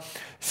and our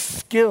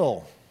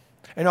skill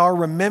and our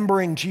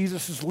remembering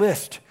Jesus'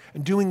 list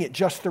and doing it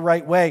just the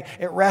right way.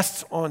 It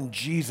rests on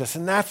Jesus.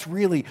 And that's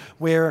really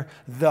where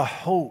the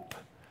hope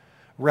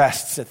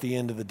rests at the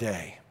end of the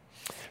day.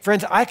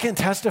 Friends, I can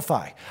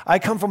testify. I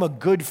come from a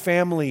good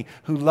family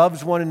who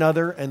loves one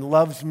another and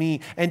loves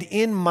me. And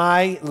in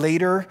my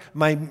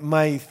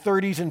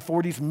 30s and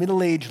 40s,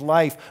 middle-aged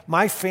life,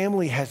 my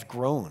family has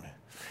grown.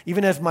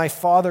 Even as my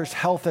father's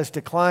health has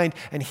declined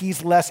and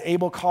he's less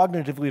able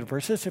cognitively to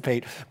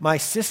participate, my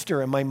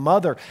sister and my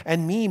mother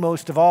and me,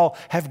 most of all,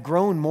 have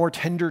grown more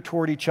tender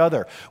toward each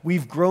other.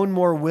 We've grown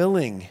more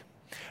willing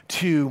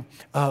to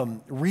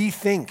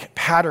rethink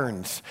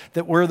patterns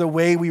that were the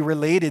way we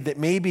related that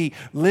maybe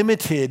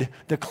limited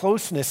the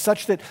closeness,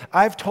 such that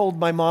I've told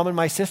my mom and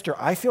my sister,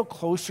 I feel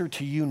closer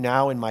to you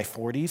now in my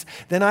 40s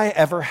than I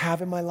ever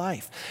have in my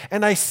life.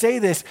 And I say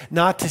this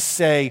not to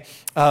say,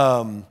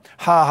 ha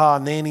ha,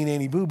 nanny,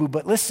 nanny, boo boo,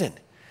 but listen,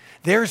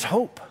 there's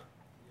hope.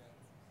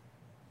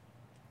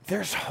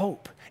 There's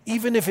hope.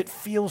 Even if it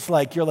feels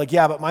like you're like,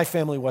 yeah, but my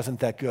family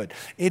wasn't that good.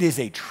 It is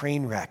a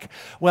train wreck.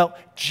 Well,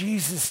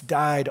 Jesus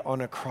died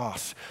on a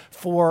cross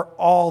for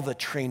all the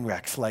train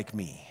wrecks like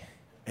me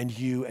and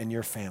you and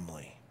your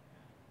family.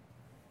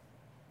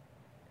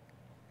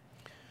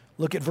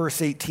 Look at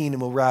verse 18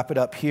 and we'll wrap it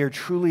up here.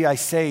 Truly I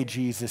say,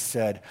 Jesus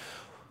said,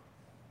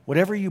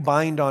 whatever you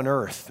bind on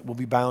earth will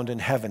be bound in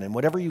heaven, and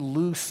whatever you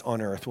loose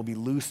on earth will be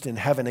loosed in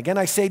heaven. Again,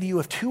 I say to you,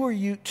 if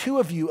two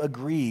of you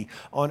agree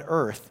on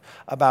earth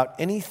about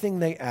anything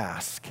they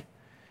ask,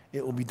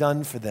 it will be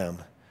done for them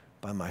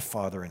by my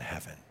Father in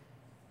heaven.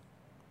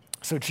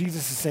 So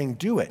Jesus is saying,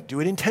 do it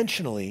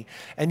intentionally,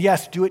 and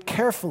yes, do it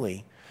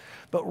carefully,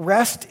 but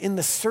rest in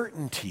the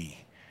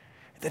certainty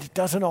that it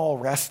doesn't all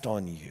rest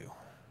on you,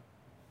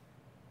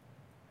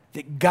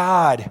 that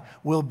God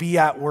will be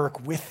at work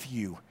with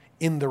you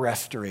in the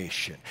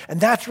restoration.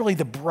 And that's really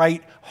the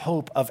bright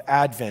hope of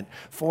Advent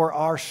for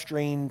our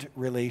strained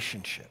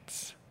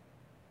relationships.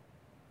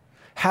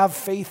 Have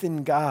faith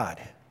in God,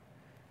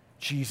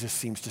 Jesus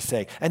seems to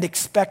say, and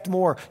expect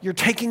more. You're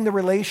taking the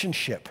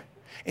relationship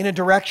in a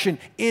direction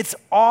its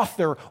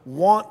author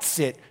wants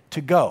it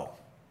to go.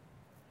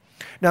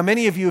 Now,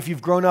 many of you, if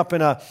you've grown up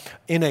in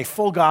a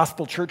full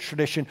gospel church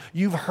tradition,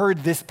 you've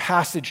heard this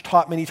passage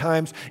taught many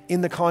times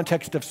in the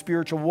context of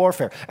spiritual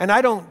warfare. And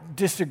I don't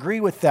disagree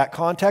with that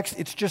context.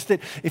 It's just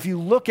that if you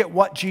look at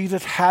what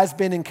Jesus has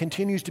been and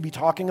continues to be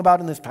talking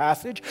about in this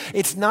passage,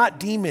 it's not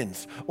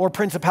demons or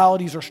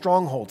principalities or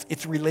strongholds.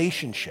 It's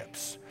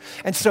relationships.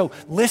 And so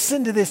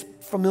listen to this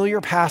familiar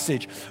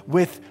passage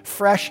with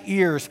fresh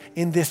ears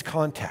in this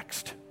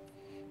context.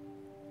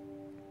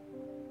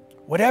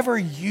 Whatever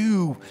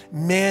you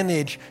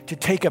manage to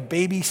take a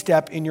baby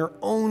step in your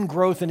own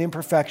growth and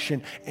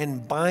imperfection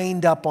and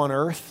bind up on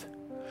earth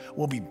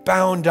will be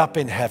bound up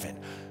in heaven.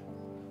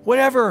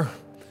 Whatever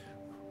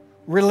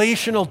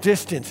relational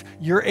distance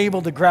you're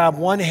able to grab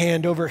one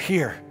hand over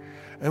here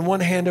and one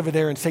hand over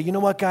there and say, you know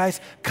what,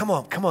 guys? Come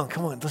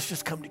on. Let's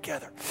just come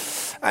together.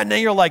 And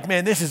then you're like,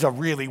 man, this is a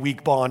really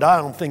weak bond.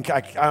 I don't think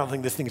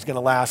this thing is going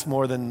to last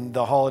more than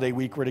the holiday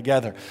week we're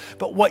together.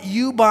 But what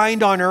you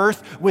bind on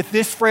earth with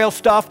this frail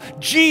stuff,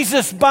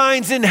 Jesus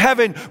binds in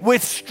heaven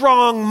with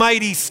strong,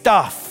 mighty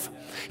stuff.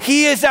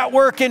 He is at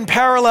work in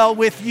parallel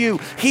with you.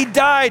 He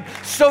died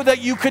so that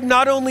you could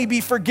not only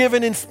be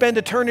forgiven and spend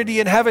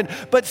eternity in heaven,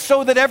 but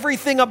so that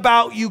everything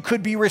about you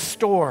could be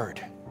restored.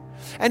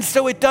 And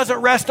so it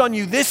doesn't rest on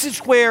you. This is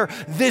where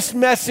this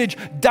message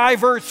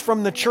diverts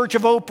from the Church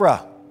of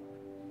Oprah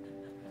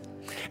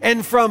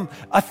and from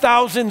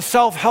 1,000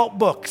 self-help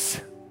books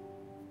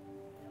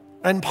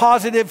and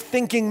positive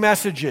thinking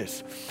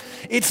messages.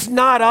 It's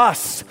not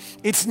us.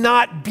 It's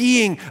not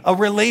being a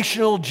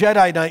relational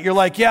Jedi Knight. You're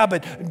like, yeah,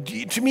 but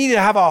to me to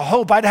have a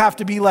hope, I'd have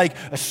to be like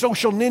a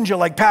social ninja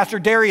like Pastor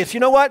Darius. You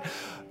know what?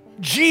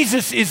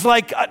 Jesus is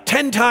like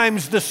 10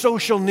 times the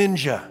social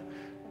ninja.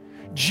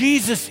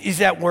 Jesus is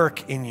at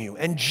work in you,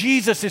 and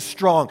Jesus is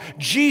strong.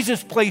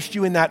 Jesus placed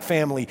you in that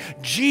family.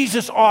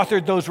 Jesus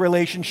authored those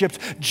relationships.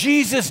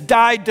 Jesus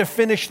died to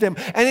finish them,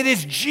 and it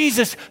is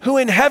Jesus who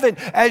in heaven,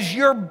 as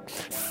your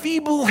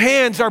feeble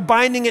hands are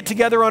binding it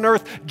together on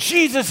earth,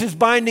 Jesus is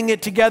binding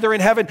it together in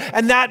heaven,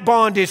 and that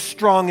bond is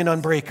strong and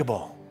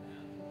unbreakable.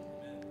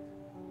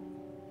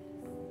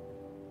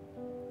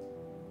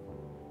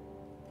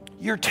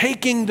 You're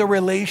taking the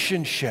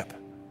relationship,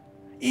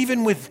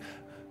 even with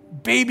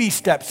baby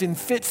steps in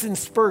fits and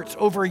spurts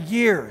over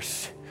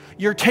years.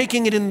 You're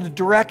taking it in the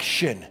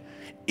direction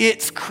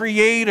its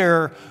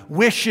creator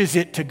wishes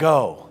it to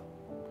go.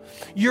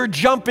 You're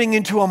jumping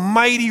into a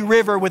mighty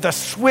river with a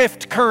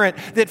swift current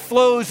that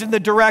flows in the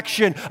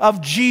direction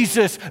of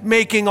Jesus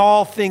making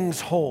all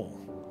things whole.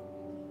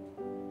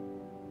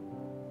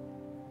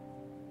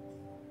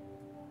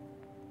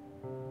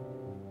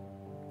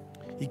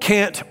 You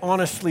can't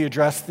honestly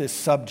address this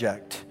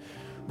subject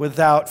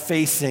without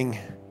facing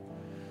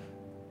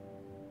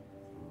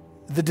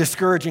the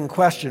discouraging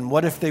question,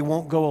 what if they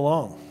won't go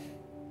along?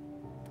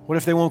 What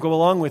if they won't go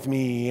along with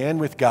me and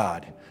with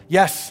God?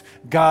 Yes,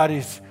 God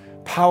is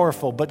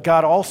powerful, but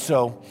God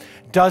also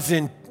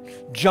doesn't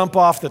jump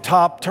off the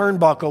top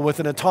turnbuckle with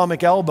an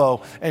atomic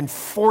elbow and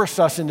force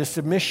us into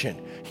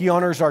submission. He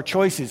honors our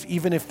choices,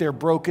 even if they're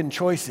broken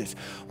choices.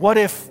 What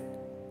if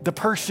the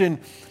person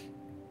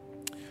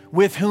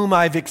with whom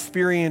I've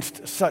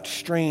experienced such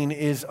strain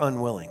is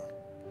unwilling.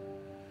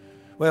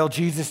 Well,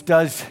 Jesus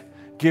does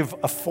give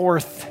a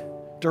fourth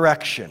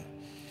direction.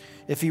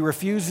 If he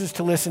refuses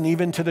to listen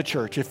even to the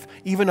church, if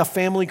even a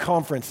family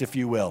conference, if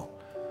you will,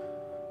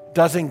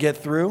 doesn't get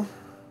through,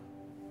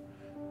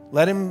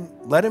 let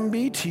him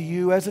be to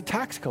you as a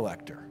tax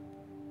collector.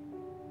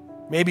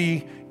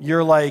 Maybe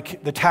you're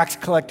like the tax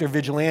collector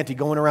vigilante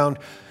going around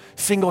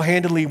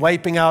single-handedly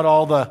wiping out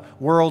all the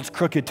world's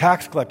crooked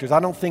tax collectors. I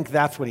don't think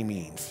that's what he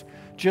means.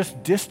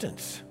 Just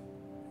distance,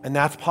 and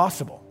that's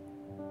possible.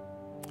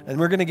 And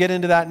we're going to get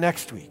into that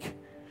next week,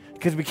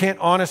 because we can't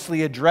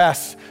honestly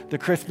address the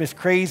Christmas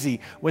crazy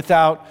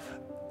without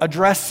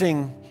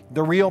addressing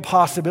the real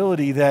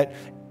possibility that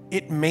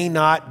it may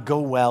not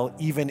go well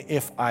even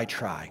if I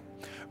try.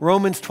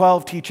 Romans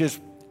 12 teaches,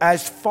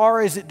 as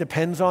far as it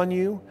depends on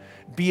you,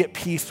 be at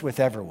peace with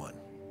everyone.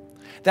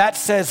 That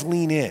says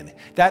lean in.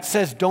 That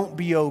says don't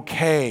be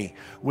okay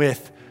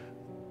with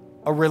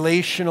a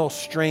relational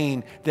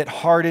strain that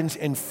hardens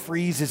and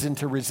freezes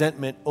into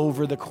resentment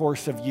over the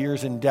course of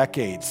years and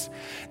decades.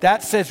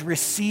 That says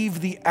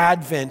receive the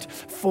advent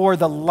for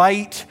the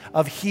light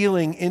of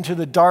healing into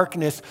the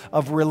darkness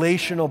of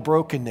relational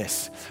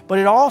brokenness. But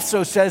it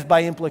also says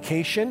by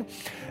implication,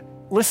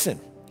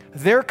 listen,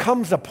 there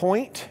comes a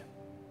point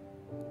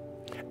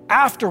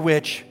after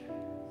which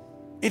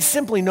it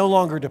simply no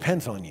longer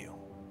depends on you.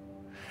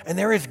 And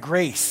there is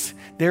grace.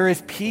 There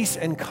is peace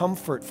and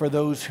comfort for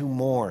those who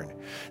mourn.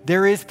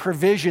 There is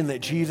provision that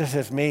Jesus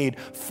has made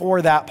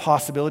for that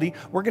possibility.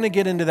 We're going to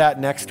get into that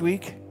next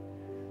week.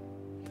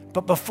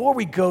 But before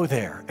we go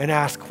there and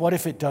ask, what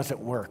if it doesn't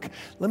work?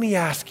 Let me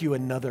ask you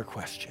another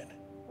question.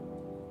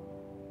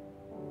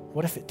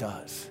 What if it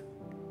does?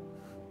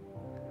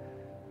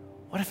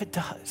 What if it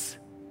does?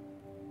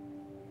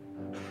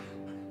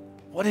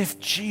 What if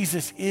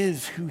Jesus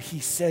is who he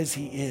says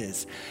he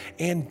is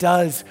and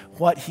does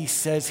what he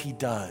says he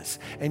does,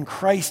 and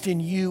Christ in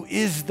you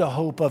is the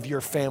hope of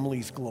your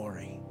family's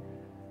glory?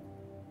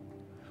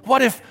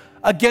 What if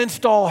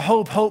against all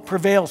hope, hope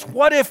prevails?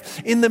 What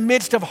if in the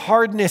midst of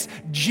hardness,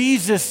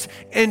 Jesus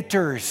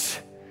enters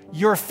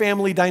your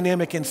family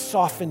dynamic and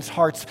softens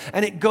hearts,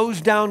 and it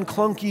goes down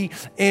clunky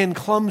and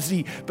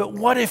clumsy? But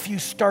what if you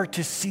start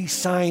to see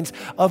signs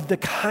of the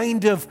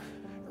kind of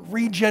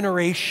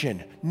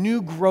regeneration,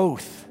 new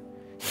growth,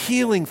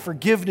 healing,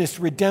 forgiveness,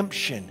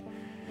 redemption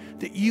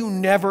that you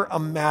never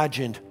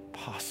imagined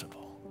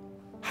possible?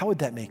 How would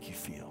that make you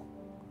feel?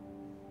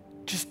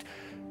 Just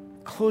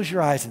close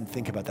your eyes and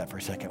think about that for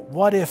a second.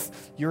 What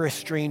if your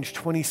estranged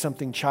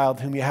 20-something child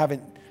whom you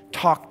haven't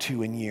talked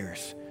to in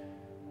years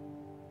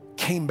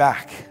came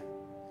back,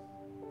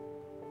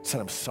 said,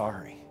 I'm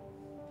sorry?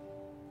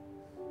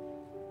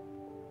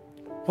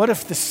 What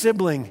if the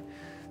sibling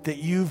that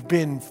you've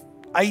been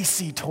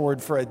icy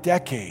toward for a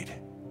decade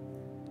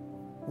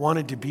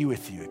wanted to be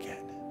with you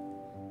again?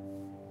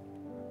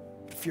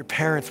 If your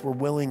parents were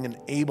willing and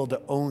able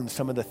to own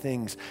some of the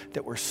things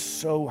that were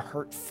so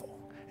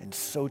hurtful and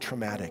so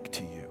traumatic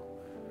to you?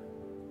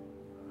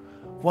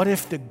 What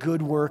if the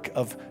good work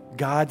of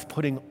God's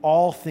putting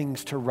all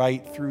things to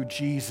right through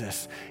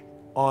Jesus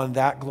on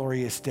that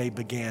glorious day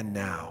began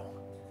now?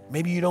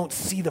 Maybe you don't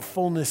see the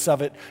fullness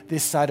of it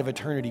this side of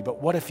eternity,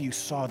 but what if you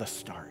saw the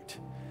start?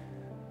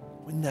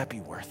 Wouldn't that be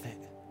worth it?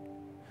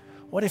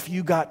 What if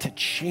you got to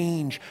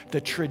change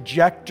the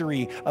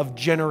trajectory of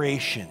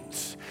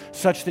generations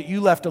such that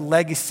you left a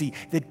legacy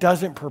that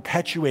doesn't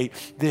perpetuate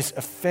this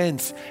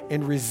offense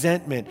and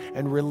resentment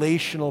and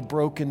relational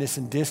brokenness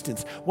and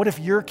distance? What if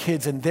your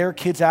kids and their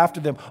kids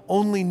after them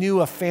only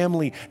knew a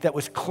family that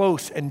was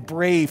close and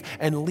brave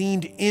and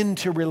leaned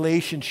into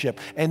relationship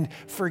and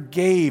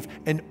forgave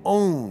and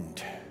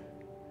owned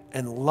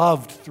and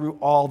loved through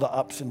all the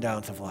ups and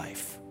downs of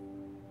life?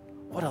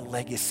 What a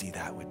legacy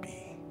that would be.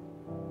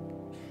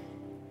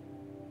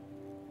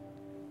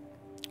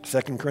 2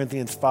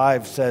 Corinthians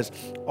 5 says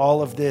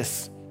all of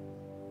this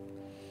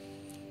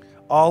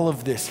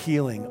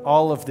healing,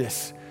 all of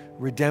this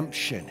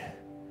redemption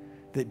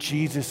that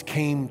Jesus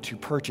came to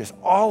purchase,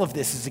 all of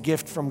this is a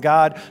gift from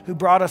God who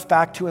brought us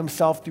back to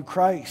himself through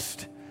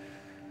Christ.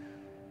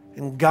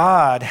 And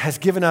God has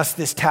given us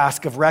this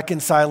task of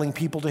reconciling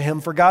people to him,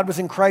 for God was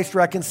in Christ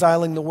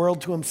reconciling the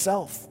world to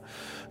himself,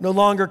 no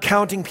longer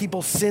counting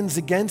people's sins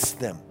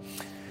against them.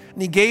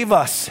 And he gave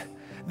us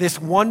this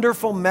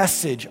wonderful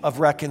message of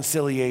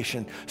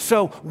reconciliation.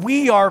 So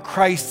we are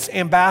Christ's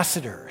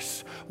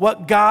ambassadors.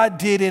 What God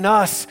did in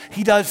us,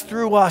 he does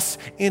through us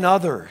in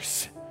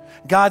others.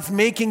 God's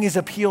making his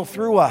appeal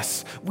through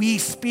us. We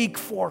speak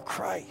for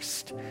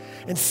Christ.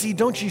 And see,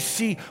 don't you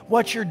see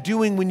what you're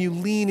doing when you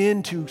lean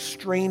into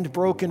strained,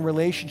 broken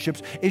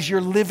relationships is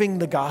you're living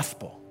the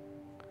gospel.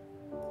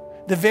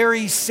 The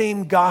very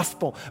same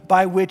gospel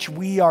by which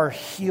we are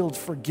healed,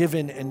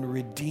 forgiven, and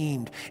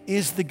redeemed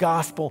is the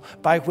gospel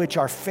by which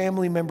our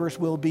family members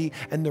will be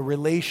and the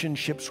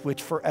relationships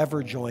which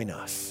forever join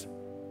us.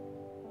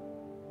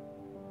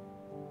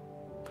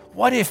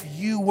 What if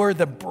you were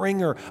the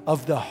bringer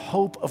of the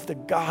hope of the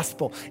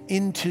gospel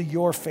into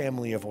your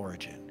family of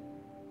origin?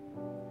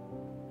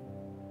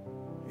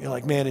 You're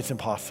like, man, it's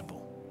impossible.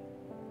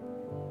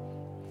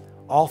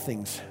 All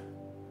things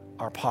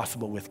are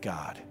possible with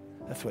God.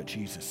 That's what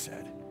Jesus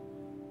said.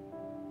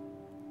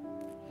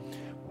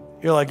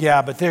 You're like,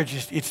 yeah, but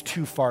it's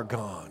too far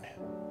gone.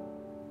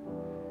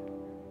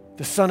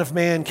 The Son of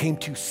Man came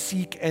to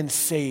seek and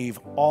save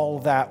all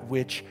that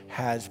which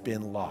has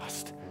been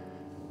lost.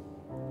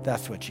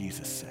 That's what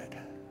Jesus said.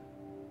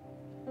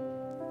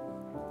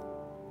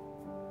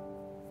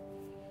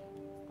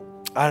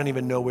 I don't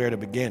even know where to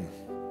begin.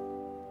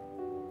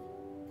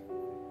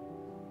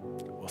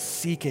 Well,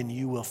 seek and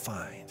you will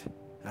find.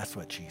 That's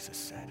what Jesus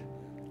said.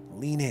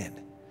 Lean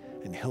in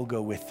and he'll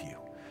go with you.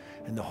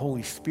 And the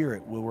Holy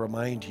Spirit will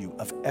remind you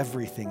of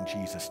everything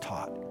Jesus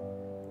taught.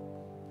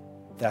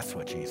 That's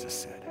what Jesus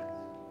said.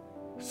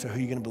 So who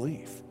are you going to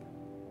believe?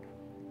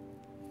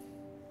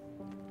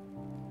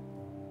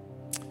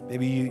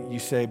 Maybe you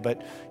say,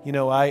 but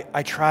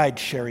I tried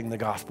sharing the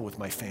gospel with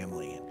my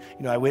family.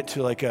 I went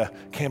to like a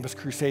campus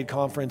crusade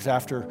conference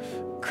after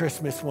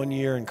Christmas one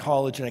year in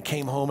college, and I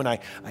came home and I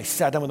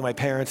sat down with my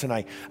parents and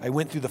I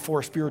went through the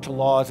 4 spiritual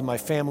laws, and my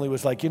family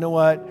was like, you know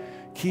what?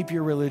 Keep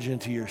your religion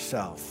to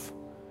yourself.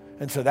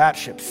 And so that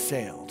ship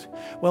sailed.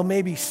 Well,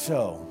 maybe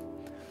so.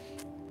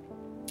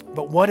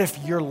 But what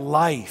if your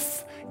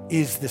life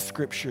is the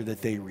scripture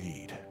that they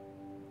read?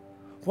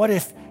 What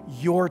if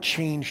your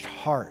changed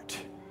heart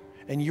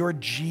and your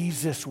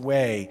Jesus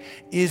way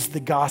is the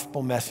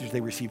gospel message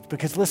they received?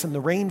 Because listen, the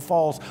rain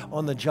falls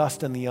on the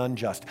just and the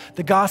unjust.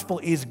 The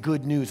gospel is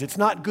good news. It's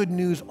not good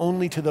news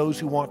only to those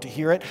who want to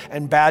hear it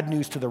and bad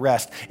news to the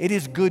rest. It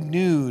is good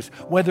news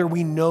whether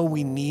we know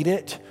we need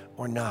it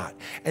or not.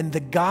 And the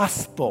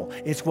gospel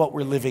is what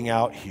we're living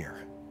out here.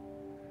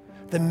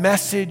 The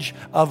message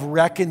of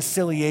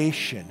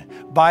reconciliation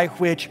by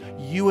which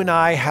you and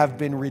I have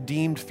been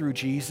redeemed through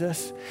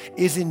Jesus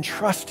is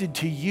entrusted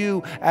to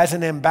you as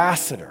an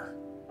ambassador,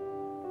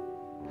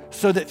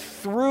 so that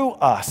through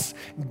us,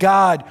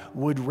 God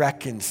would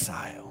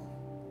reconcile.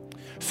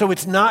 So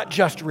it's not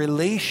just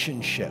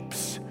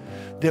relationships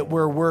that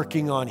we're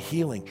working on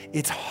healing.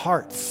 It's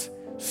hearts,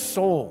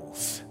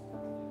 souls.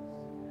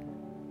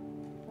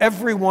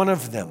 Every one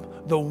of them.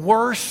 The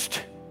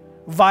worst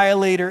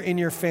violator in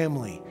your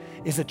family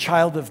is a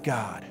child of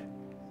God.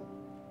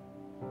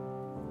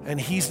 And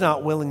he's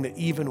not willing that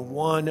even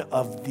one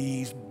of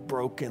these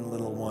broken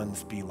little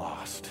ones be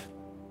lost.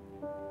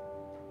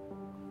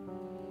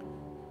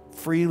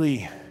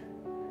 Freely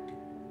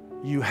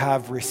you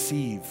have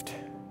received,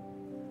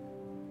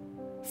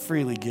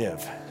 freely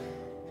give.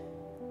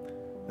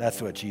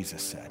 That's what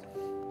Jesus said.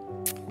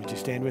 Would you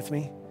stand with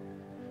me?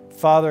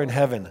 Father in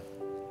heaven,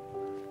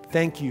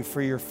 thank you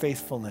for your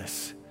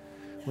faithfulness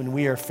when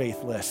we are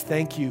faithless.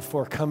 Thank you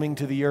for coming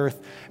to the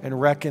earth and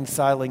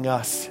reconciling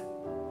us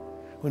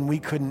when we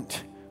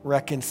couldn't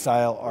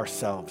reconcile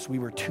ourselves. We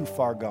were too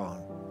far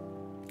gone.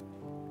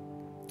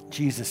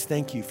 Jesus,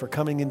 thank you for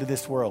coming into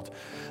this world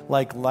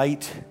like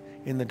light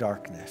in the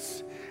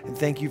darkness. And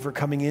thank you for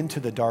coming into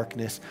the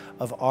darkness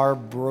of our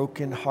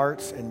broken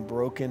hearts and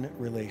broken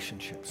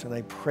relationships. And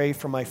I pray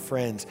for my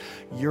friends,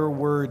 your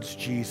words,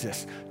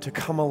 Jesus, to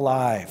come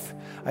alive.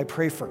 I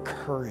pray for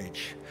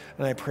courage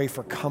and I pray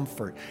for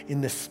comfort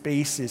in the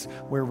spaces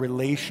where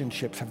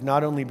relationships have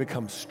not only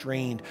become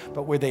strained,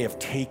 but where they have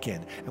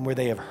taken and where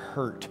they have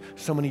hurt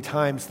so many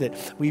times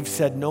that we've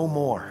said no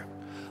more.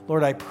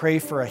 Lord, I pray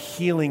for a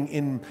healing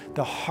in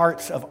the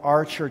hearts of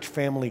our church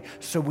family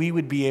so we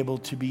would be able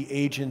to be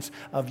agents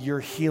of your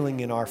healing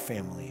in our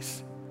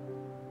families.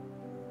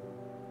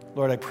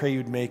 Lord, I pray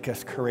you'd make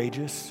us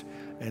courageous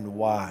and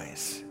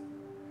wise.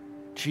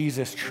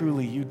 Jesus,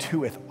 truly, you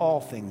doeth all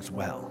things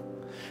well.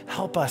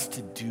 Help us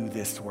to do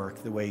this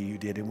work the way you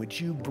did, and would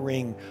you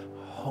bring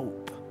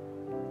hope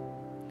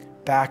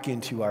back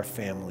into our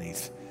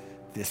families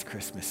this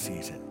Christmas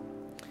season.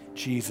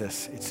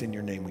 Jesus, it's in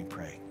your name we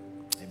pray.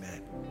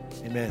 Amen.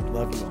 Amen.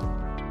 Love you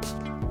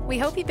all. We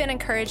hope you've been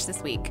encouraged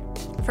this week.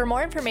 For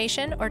more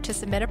information or to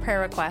submit a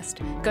prayer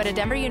request, go to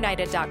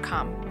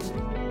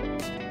denverunited.com.